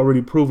 you've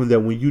already proven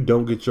that when you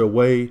don't get your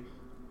way,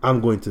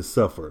 I'm going to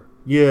suffer.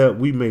 Yeah,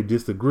 we may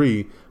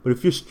disagree, but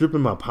if you're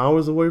stripping my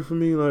powers away from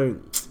me, like,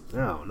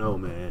 I don't know,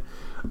 man.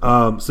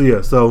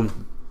 So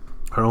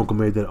her uncle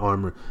made that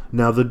armor.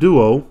 Now the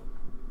duo,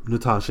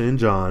 Natasha and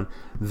John,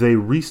 they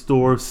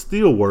restore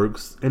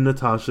Steelworks, and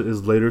Natasha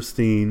is later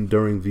seen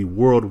during the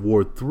World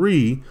War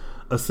III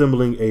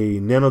assembling a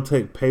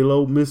nanotech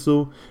payload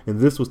missile, and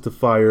this was to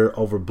fire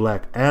over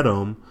Black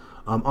Adam.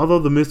 Although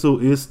the missile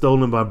is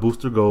stolen by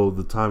Booster Gold,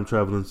 the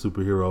time-traveling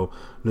superhero,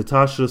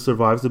 Natasha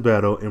survives the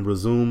battle and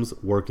resumes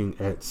working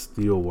at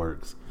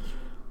Steelworks.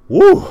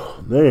 Woo,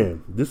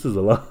 man, this is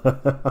a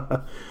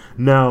lot.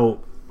 Now,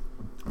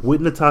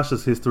 with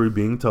Natasha's history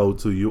being told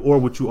to you, or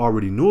what you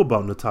already knew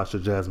about Natasha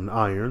Jasmine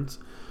Irons,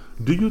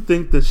 do you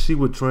think that she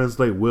would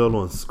translate well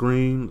on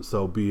screen?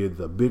 So be it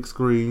the big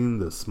screen,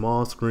 the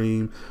small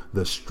screen,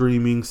 the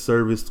streaming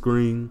service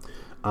screen.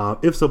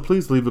 If so,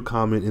 please leave a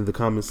comment in the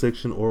comment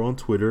section or on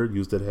Twitter.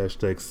 Use that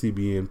hashtag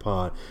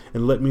CBNPod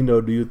and let me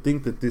know, do you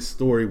think that this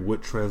story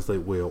would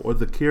translate well, or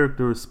the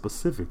characters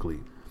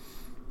specifically?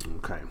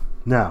 Okay,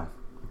 now,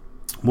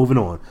 moving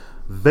on.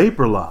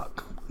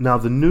 Vaporlock. Now,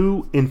 the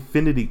new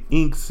Infinity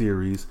Inc.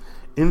 series.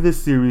 In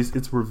this series,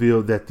 it's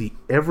revealed that the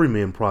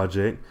Everyman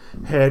Project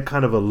had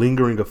kind of a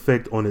lingering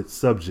effect on its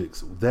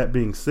subjects. That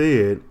being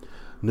said,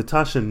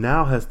 Natasha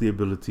now has the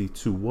ability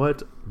to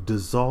what?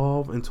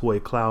 Dissolve into a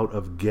cloud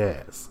of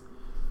gas.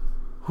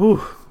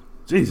 Whew.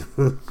 Jesus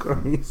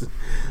Christ.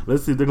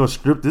 Let's see if they're going to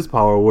strip this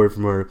power away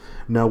from her.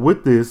 Now,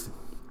 with this,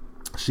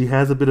 she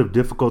has a bit of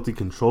difficulty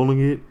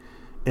controlling it,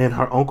 and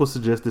her uncle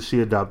suggests that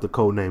she adopt the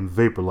code name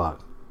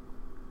Vaporlock.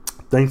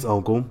 Thanks,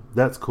 Uncle.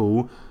 That's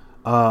cool.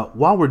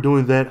 While we're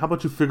doing that, how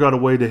about you figure out a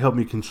way to help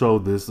me control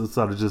this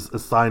instead of just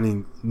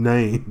assigning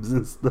names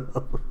and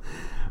stuff?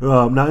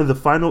 Now, in the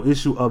final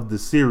issue of the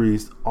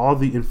series, all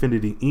the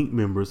Infinity Inc.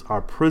 members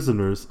are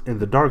prisoners in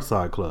the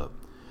Darkseid Club.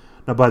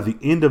 Now, by the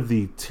end of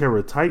the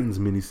Terra Titans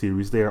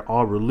miniseries, they are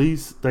all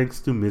released thanks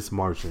to Miss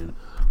Martian.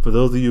 For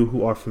those of you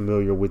who are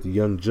familiar with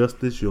Young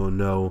Justice, you'll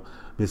know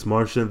Miss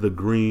Martian, the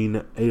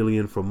green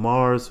alien from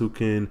Mars who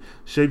can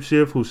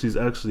shapeshift, who she's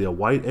actually a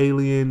white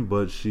alien,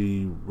 but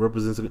she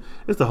represents...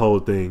 It's the whole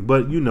thing,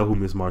 but you know who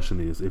Miss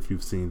Martian is if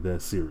you've seen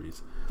that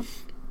series.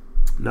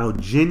 Now,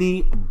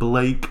 Jenny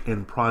Blake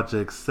and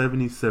Project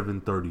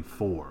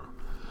 7734.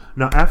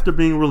 Now, after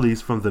being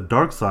released from the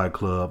Darkseid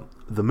Club,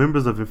 the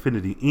members of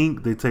Infinity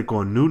Inc., they take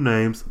on new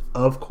names,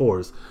 of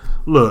course.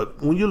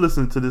 Look, when you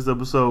listen to this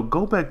episode,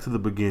 go back to the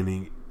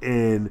beginning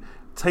and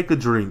take a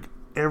drink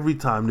every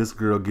time this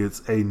girl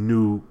gets a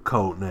new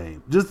code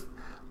name. Just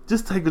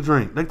take a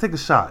drink. Like, take a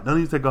shot. Don't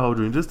even take a whole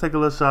drink. Just take a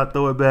little shot,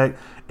 throw it back,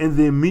 and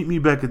then meet me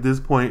back at this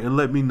point and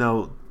let me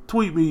know.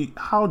 Tweet me,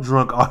 how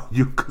drunk are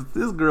you? Because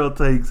this girl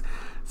takes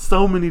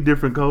so many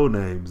different code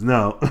names.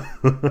 Now,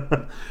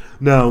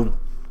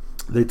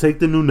 they take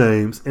the new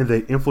names and they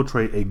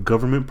infiltrate a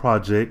government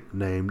project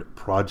named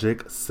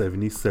Project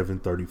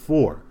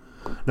 7734.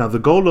 Now, the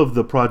goal of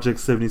the Project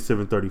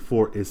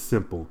 7734 is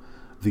simple: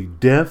 the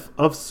death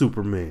of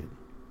Superman.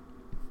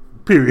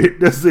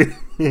 Period. That's it.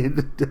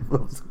 The death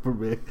of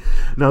Superman.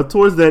 Now,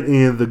 towards that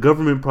end, the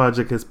government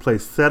project has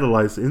placed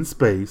satellites in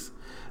space.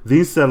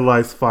 These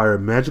satellites fire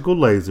magical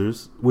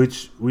lasers,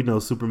 which we know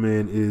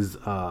Superman is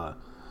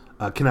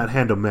cannot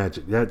handle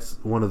magic. That's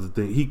one of the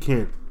things. He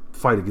can't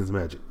fight against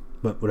magic,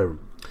 but whatever.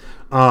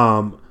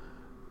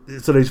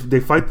 So they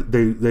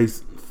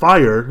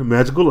fire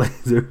magical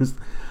lasers,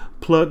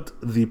 plucked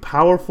the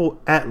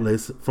powerful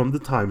Atlas from the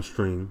time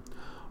stream,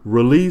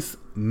 release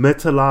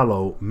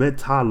Metallo.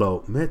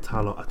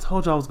 I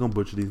told you I was gonna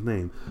butcher these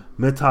names.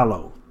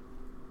 Metallo,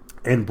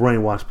 and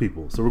brainwash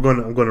people. So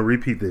I'm gonna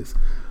repeat this.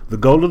 The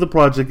goal of the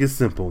project is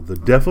simple: the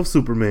death of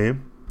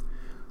Superman.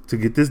 To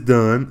get this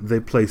done, they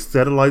place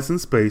satellites in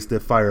space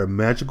that fire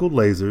magical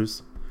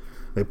lasers.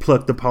 They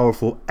pluck the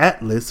powerful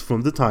Atlas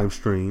from the time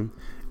stream,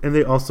 and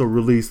they also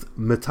release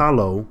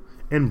Metallo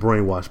and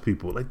brainwash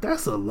people. Like,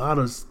 that's a lot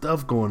of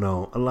stuff going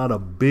on. A lot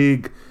of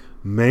big,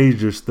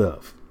 major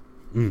stuff.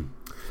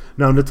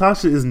 Now,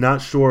 Natasha is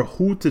not sure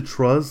who to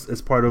trust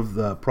as part of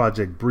the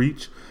Project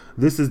Breach.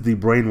 This is the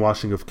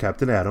brainwashing of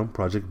Captain Atom,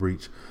 Project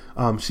Breach.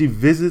 She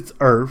visits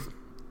Earth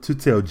to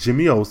tell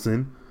Jimmy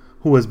Olsen,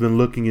 who has been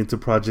looking into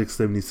Project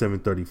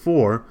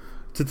 7734,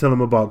 to tell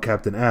him about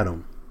Captain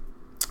Atom.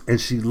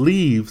 And she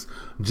leaves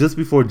just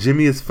before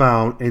Jimmy is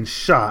found and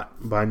shot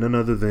by none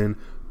other than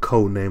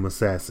Codename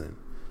Assassin.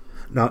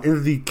 Now,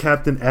 in the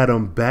Captain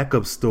Atom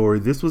backup story,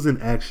 this was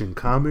in Action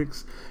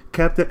Comics.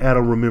 Captain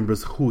Atom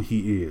remembers who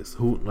he is,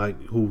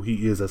 who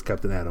he is as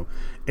Captain Atom,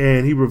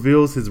 and he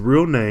reveals his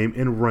real name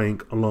and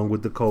rank along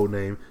with the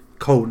codename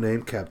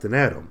Captain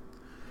Atom.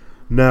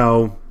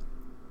 Now,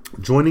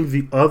 joining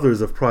the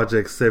others of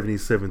Project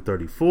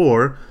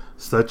 7734,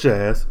 such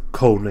as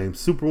codename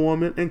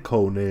Superwoman and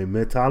codename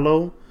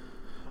Metallo,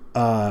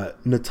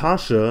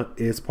 Natasha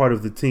is part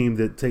of the team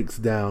that takes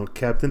down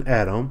Captain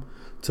Atom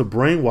to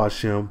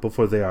brainwash him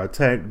before they are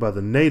attacked by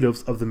the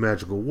natives of the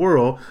magical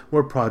world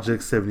where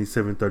Project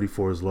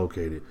 7734 is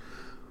located.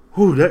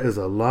 Whew, that is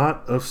a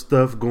lot of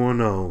stuff going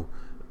on.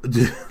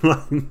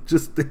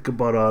 Just think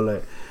about all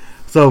that.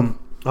 So,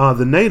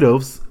 the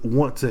natives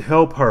want to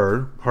help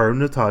her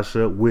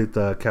Natasha, with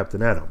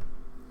Captain Atom.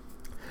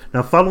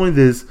 Now, following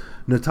this,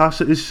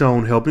 Natasha is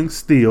shown helping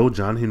Steel,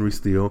 John Henry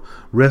Steel,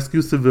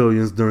 rescue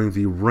civilians during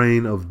the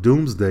Reign of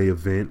Doomsday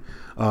event.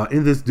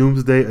 In this,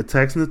 Doomsday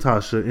attacks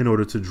Natasha in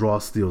order to draw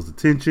Steel's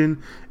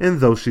attention, and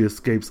though she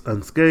escapes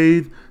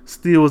unscathed,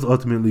 Steel is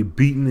ultimately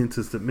beaten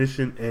into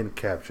submission and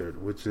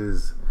captured, which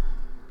is...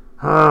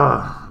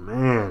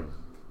 man.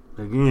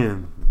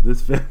 Again,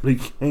 this family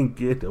can't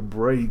get a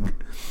break.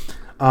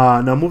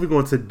 Now, moving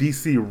on to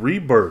DC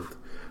Rebirth.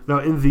 Now,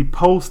 in the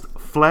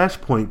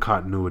post-Flashpoint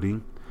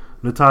continuity,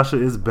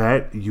 Natasha is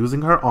back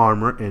using her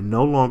armor and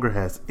no longer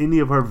has any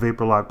of her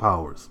Vaporlock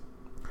powers.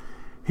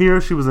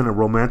 Here, she was in a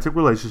romantic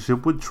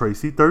relationship with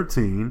Tracy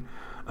 13,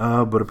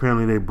 but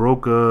apparently they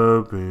broke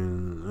up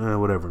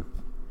and whatever.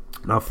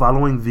 Now,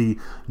 following the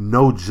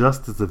No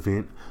Justice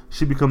event,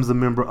 she becomes a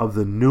member of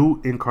the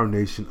new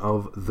incarnation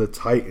of the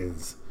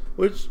Titans.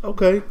 Which,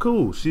 okay,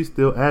 cool. She's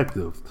still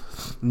active.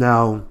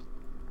 Now,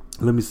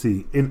 let me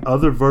see. In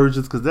other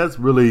versions, because that's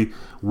really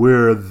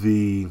where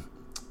the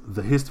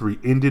history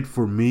ended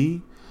for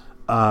me.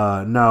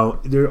 Now,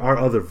 there are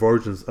other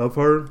versions of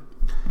her.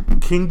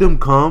 Kingdom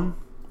Come.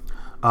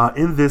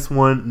 In this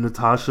one,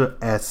 Natasha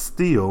as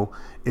Steel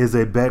is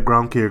a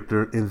background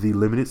character in the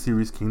limited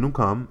series Kingdom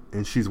Come,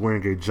 and she's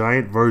wearing a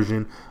giant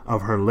version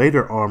of her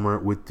later armor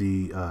with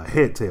the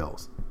head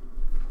tails.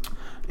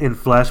 In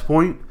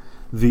Flashpoint,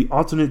 the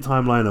alternate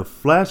timeline of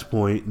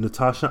Flashpoint,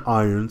 Natasha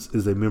Irons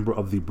is a member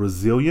of the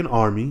Brazilian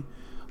army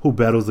who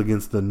battles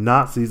against the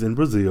Nazis in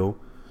Brazil.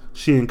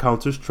 She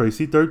encounters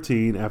Tracy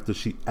 13 after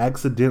she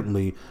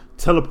accidentally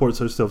teleports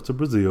herself to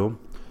Brazil.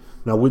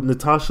 Now, with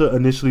Natasha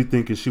initially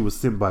thinking she was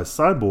sent by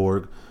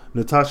Cyborg,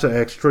 Natasha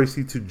asks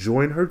Tracy to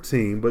join her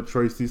team, but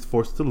Tracy's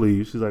forced to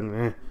leave. She's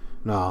like,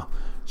 nah.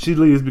 She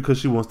leaves because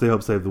she wants to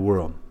help save the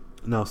world.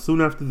 Now, soon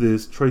after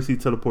this, Tracy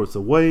teleports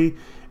away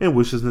and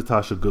wishes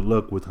Natasha good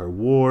luck with her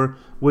war,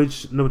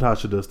 which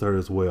Natasha does to her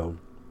as well.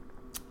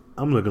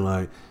 I'm looking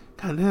like,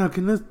 God damn,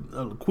 can this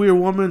queer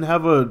woman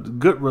have a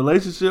good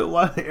relationship?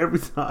 Why every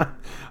time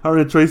her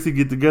and Tracy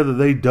get together,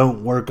 they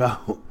don't work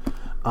out?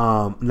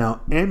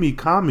 Now,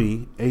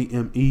 Amy-Comi,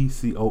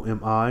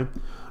 Amecomi,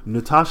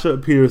 Natasha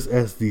appears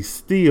as the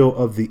Steel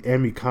of the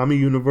Amy-Comi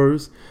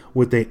universe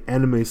with an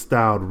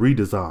anime-styled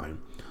redesign.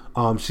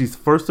 She's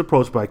first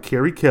approached by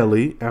Carrie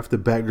Kelly after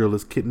Batgirl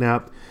is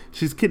kidnapped.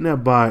 She's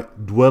kidnapped by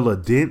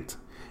Dwella Dent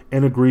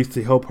and agrees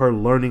to help her,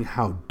 learning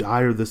how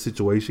dire the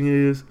situation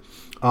is.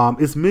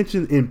 It's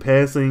mentioned in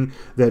passing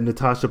that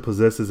Natasha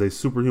possesses a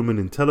superhuman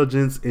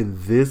intelligence in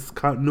this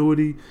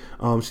continuity.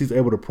 She's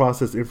able to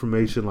process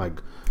information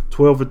like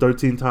 12 or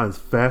 13 times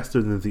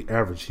faster than the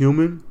average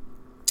human.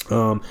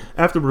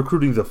 After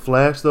recruiting the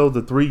Flash, though,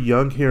 the three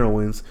young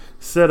heroines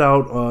set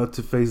out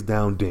to face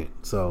down Dent.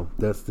 So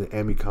that's the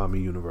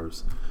Amy-Comi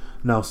universe.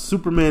 Now,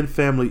 Superman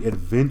Family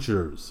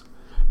Adventures.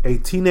 A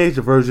teenage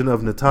version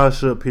of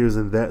Natasha appears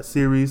in that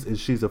series, and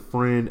she's a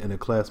friend and a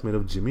classmate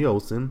of Jimmy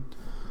Olsen.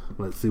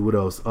 Let's see what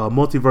else.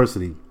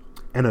 Multiversity.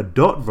 An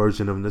adult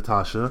version of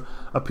Natasha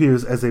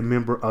appears as a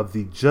member of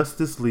the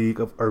Justice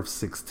League of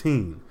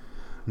Earth-16,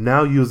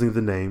 now using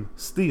the name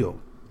Steel.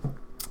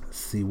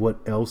 See what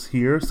else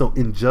here. So,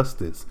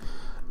 Injustice.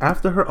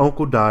 After her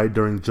uncle died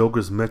during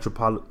Joker's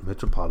Metropolis.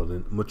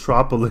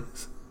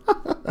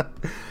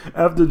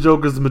 After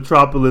Joker's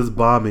Metropolis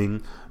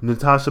bombing,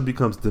 Natasha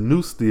becomes the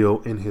new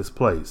Steel in his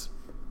place.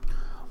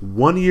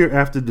 1 year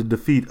after the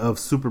defeat of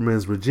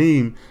Superman's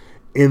regime,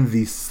 in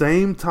the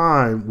same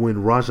time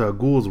when Ra's al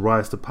Ghul's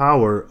rise to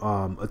power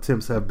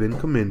attempts have been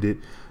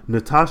commended,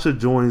 Natasha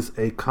joins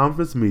a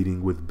conference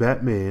meeting with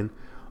Batman,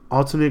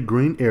 alternate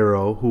Green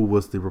Arrow, who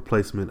was the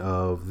replacement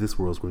of this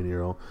world's Green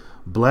Arrow,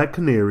 Black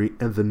Canary,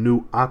 and the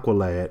new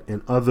Aqualad,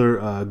 and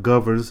other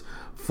governors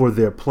for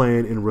their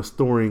plan in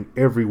restoring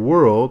every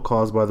world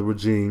caused by the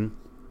regime,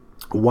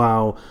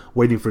 while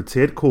waiting for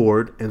Ted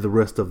Kord and the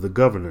rest of the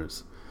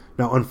governors.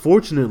 Now,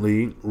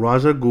 unfortunately,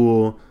 Ra's al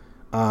Ghul,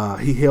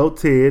 he held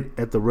Ted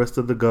at the rest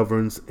of the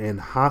governors and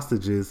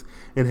hostages,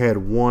 and had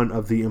one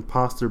of the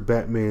imposter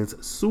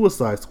Batman's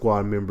Suicide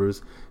Squad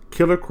members,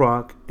 Killer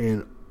Croc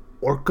and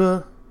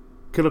Orca.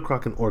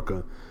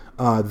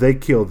 They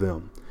killed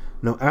them.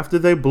 Now, after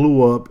they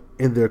blew up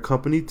in their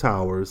company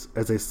towers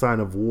as a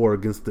sign of war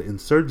against the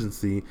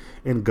insurgency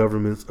and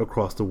governments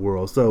across the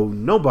world. So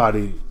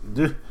nobody,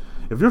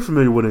 if you're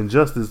familiar with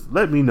Injustice,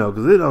 let me know,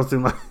 because it don't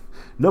seem like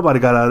nobody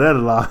got out of that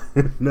alive.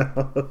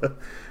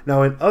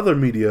 Now, in other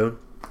media,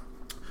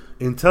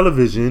 in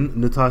television,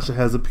 Natasha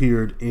has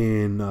appeared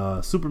in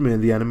Superman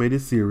the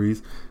Animated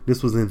Series.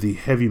 This was in the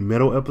Heavy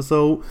Metal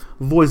episode,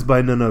 voiced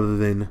by none other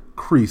than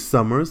Cree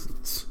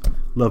Summers.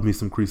 Love me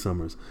some Cree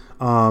Summers.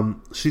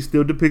 She's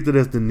still depicted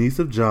as the niece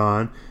of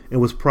John, and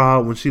was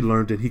proud when she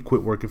learned that he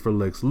quit working for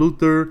Lex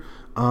Luthor,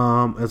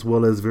 as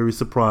well as very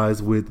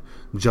surprised with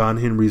John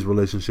Henry's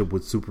relationship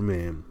with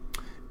Superman.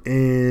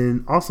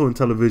 And also in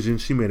television,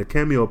 she made a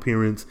cameo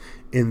appearance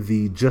in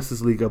the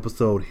Justice League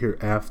episode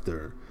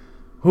Hereafter.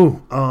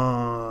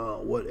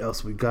 What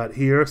else we got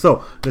here?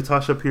 So,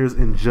 Natasha appears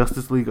in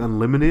Justice League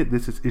Unlimited.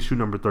 This is issue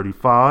number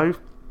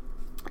 35.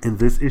 In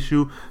this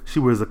issue, she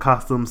wears a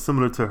costume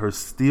similar to her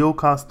Steel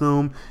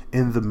costume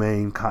in the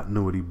main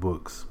continuity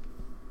books.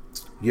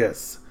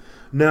 Yes.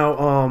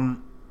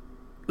 Now,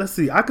 let's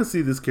see. I could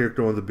see this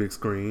character on the big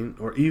screen,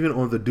 or even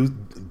on the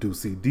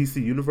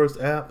DC Universe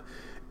app.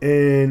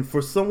 And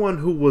for someone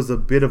who was a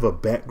bit of a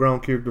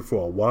background character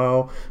for a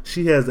while,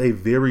 she has a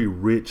very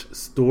rich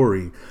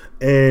story.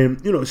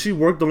 And, you know, she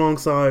worked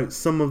alongside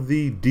some of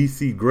the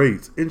DC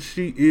greats, and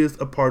she is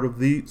a part of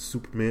the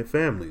Superman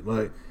family.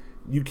 Like,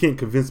 you can't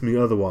convince me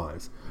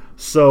otherwise.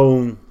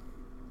 So,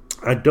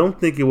 I don't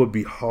think it would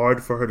be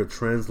hard for her to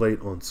translate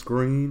on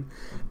screen.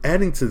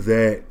 Adding to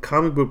that,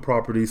 comic book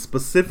properties,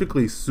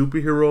 specifically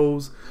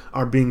superheroes,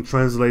 are being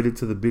translated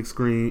to the big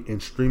screen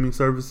and streaming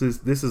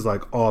services. This is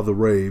like all the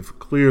rave.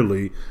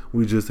 Clearly,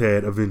 we just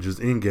had Avengers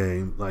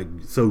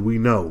Endgame, so we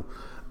know.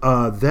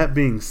 That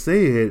being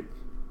said,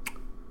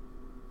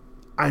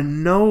 I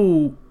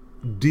know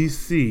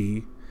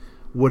DC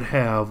would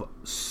have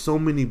so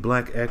many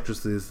black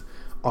actresses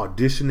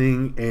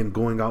auditioning and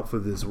going out for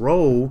this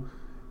role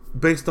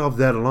based off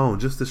that alone,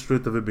 just the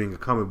strength of it being a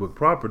comic book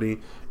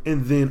property,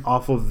 and then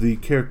off of the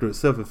character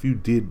itself. If you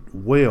did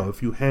well,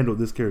 if you handled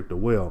this character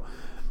well,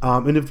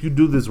 and if you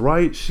do this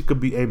right, she could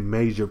be a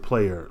major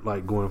player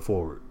going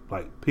forward,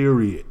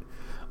 period.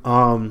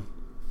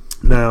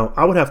 Now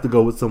I would have to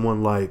go with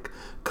someone like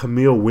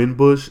Camille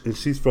Winbush, and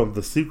she's from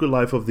The Secret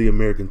Life of the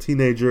American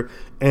Teenager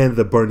and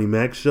The Bernie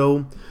Mac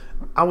Show.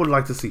 I would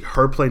like to see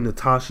her play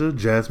Natasha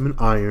Jasmine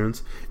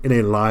Irons in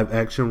a live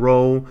action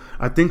role.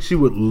 I think she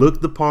would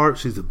look the part.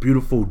 She's a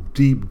beautiful,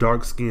 deep,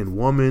 dark-skinned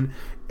woman,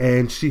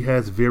 and she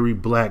has very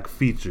black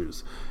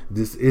features.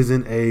 This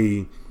isn't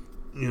a,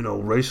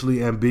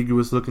 racially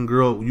ambiguous looking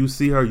girl. You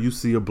see her, you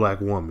see a black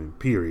woman,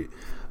 period.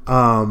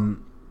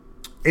 And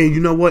you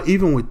know what?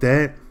 Even with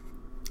that,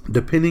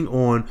 depending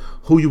on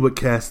who you would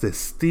cast as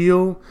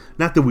Steel,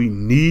 not that we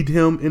need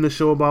him in a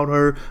show about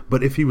her,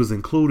 but if he was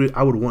included,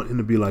 I would want him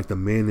to be like the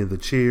man in the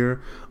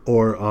chair,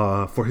 or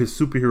for his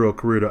superhero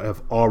career to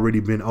have already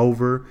been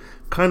over,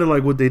 kind of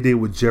like what they did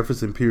with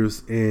Jefferson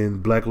Pierce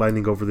in Black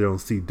Lightning over there on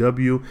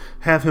CW.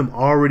 Have him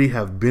already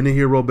have been a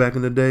hero back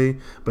in the day,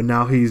 but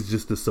now he's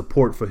just the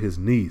support for his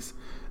niece.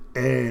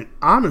 And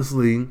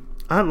honestly,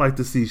 I'd like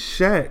to see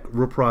Shaq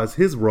reprise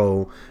his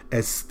role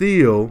as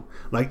Steel.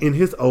 In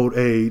his old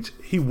age,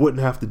 he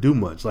wouldn't have to do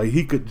much.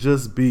 He could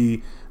just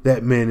be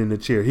that man in the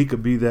chair. He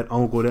could be that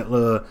uncle,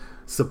 that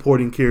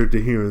supporting character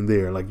here and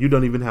there. You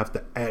don't even have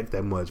to act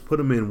that much. Put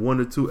him in 1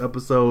 or 2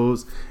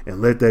 episodes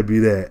and let that be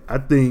that. I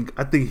think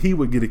he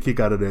would get a kick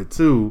out of that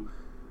too.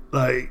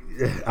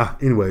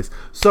 Anyways.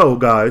 So,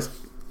 guys,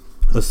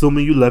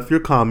 assuming you left your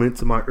comment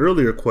to my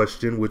earlier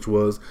question, which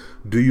was,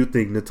 do you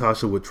think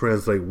Natasha would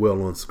translate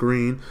well on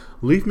screen?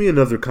 Leave me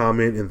another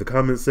comment in the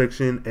comment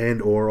section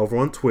and or over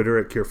on Twitter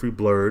at Carefree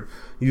Blurred.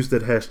 Use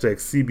that hashtag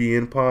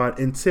CBNPod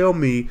and tell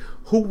me,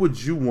 who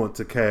would you want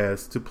to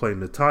cast to play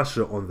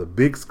Natasha on the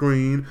big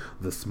screen,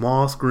 the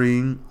small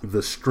screen,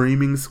 the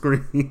streaming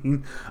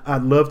screen?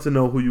 I'd love to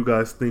know who you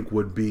guys think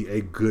would be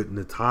a good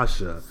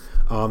Natasha.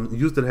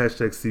 Use that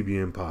hashtag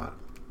CBNPod.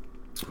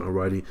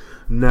 Alrighty.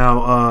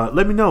 Now,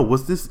 let me know,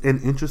 was this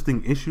an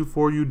interesting issue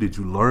for you? Did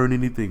you learn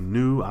anything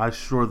new? I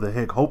sure the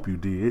heck hope you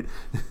did.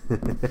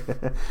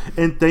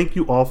 And thank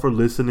you all for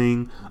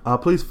listening.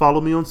 Please follow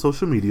me on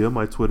social media.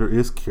 My Twitter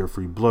is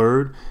Carefree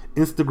Blurred.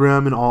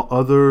 Instagram and all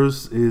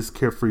others is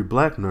Carefree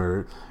Black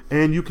Nerd.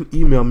 And you can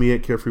email me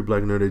at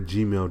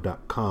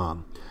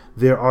carefreeblacknerd@gmail.com.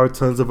 There are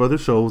tons of other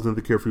shows in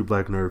the Carefree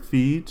Black Nerd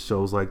feed.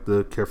 Shows like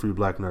the Carefree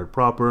Black Nerd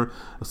proper,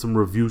 some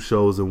review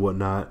shows and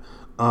whatnot.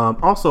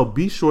 Also,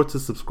 be sure to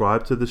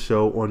subscribe to the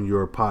show on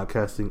your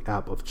podcasting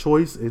app of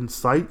choice and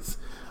sites.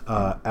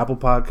 Apple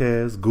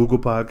Podcasts, Google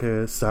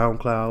Podcasts,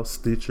 SoundCloud,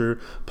 Stitcher,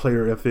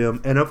 Player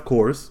FM, and of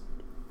course,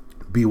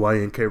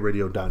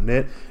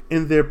 BYNKradio.net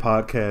in their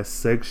podcast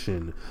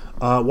section.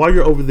 While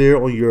you're over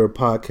there on your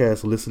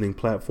podcast listening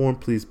platform,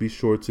 please be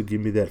sure to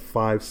give me that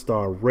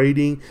 5-star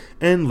rating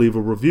and leave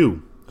a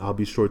review. I'll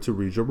be sure to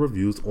read your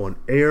reviews on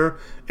air.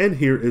 And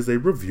here is a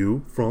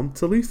review from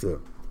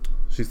Talisa.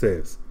 She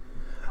says,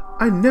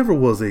 I never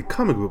was a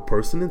comic book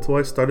person until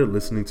I started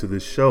listening to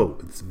this show.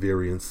 It's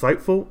very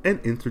insightful and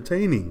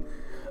entertaining.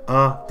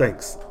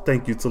 Thanks.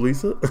 Thank you,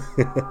 Talisa.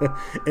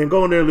 And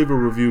go on there and leave a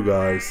review,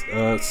 guys.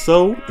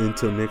 So,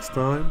 until next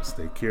time,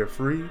 stay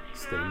carefree,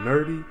 stay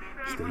nerdy,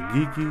 stay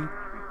geeky.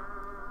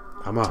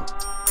 I'm out.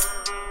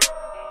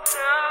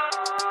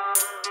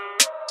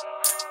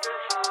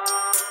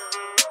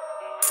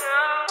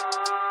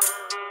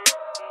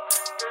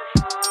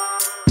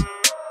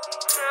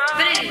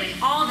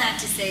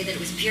 Say that it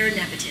was pure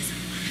nepotism.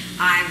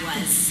 I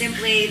was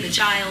simply the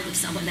child of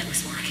someone that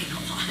was working a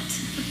lot.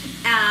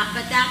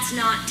 But that's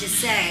not to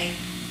say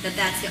that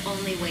that's the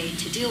only way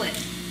to do it.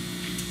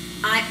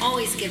 I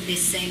always give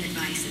this same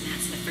advice, and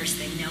that's the first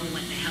thing, know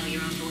what the hell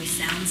your own voice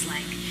sounds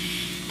like.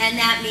 And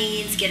that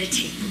means get a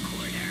tape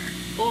recorder.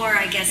 Or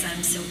I guess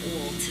I'm so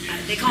old.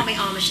 They call me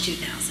Amish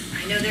 2000.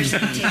 I know there's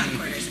some tape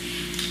recorders.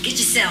 Get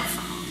your cell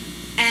phone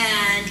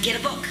and get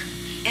a book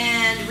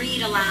and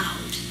read aloud.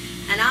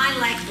 And I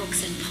like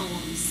books and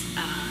poems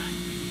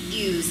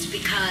used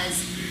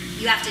because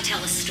you have to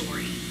tell a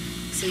story.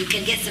 So you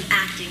can get some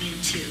acting in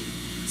too.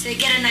 So you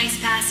get a nice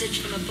passage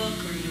from a book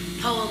or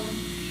a poem,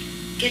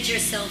 get your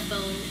cell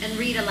phone and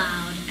read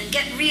aloud and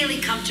get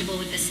really comfortable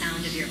with the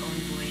sound of your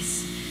own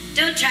voice.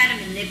 Don't try to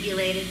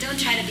manipulate it. Don't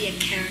try to be a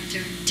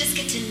character. Just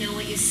get to know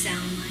what you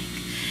sound like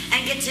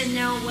and get to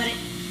know what it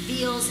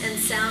feels and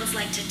sounds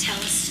like to tell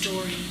a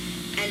story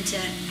and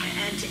to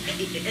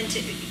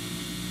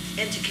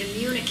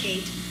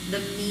communicate the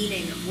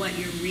meaning of what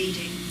you're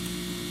reading.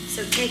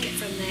 So take it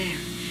from there.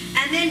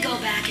 And then go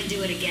back and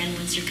do it again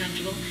once you're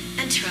comfortable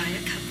and try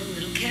a couple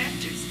little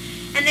characters.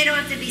 And they don't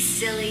have to be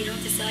silly. You don't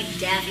have to sound like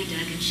Daffy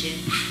Duck and shit.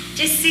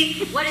 Just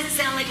see, what does it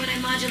sound like when I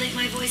modulate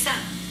my voice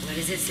up? What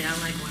does it sound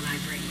like when I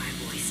bring my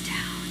voice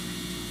down?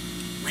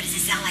 What does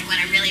it sound like when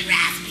I'm really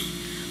raspy?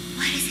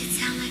 What does it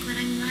sound like when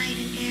I'm light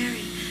and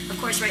airy? Of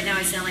course, right now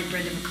I sound like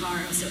Brenda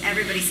Vaccaro, so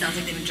everybody sounds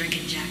like they've been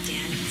drinking Jack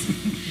Daniels.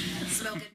 Smoking.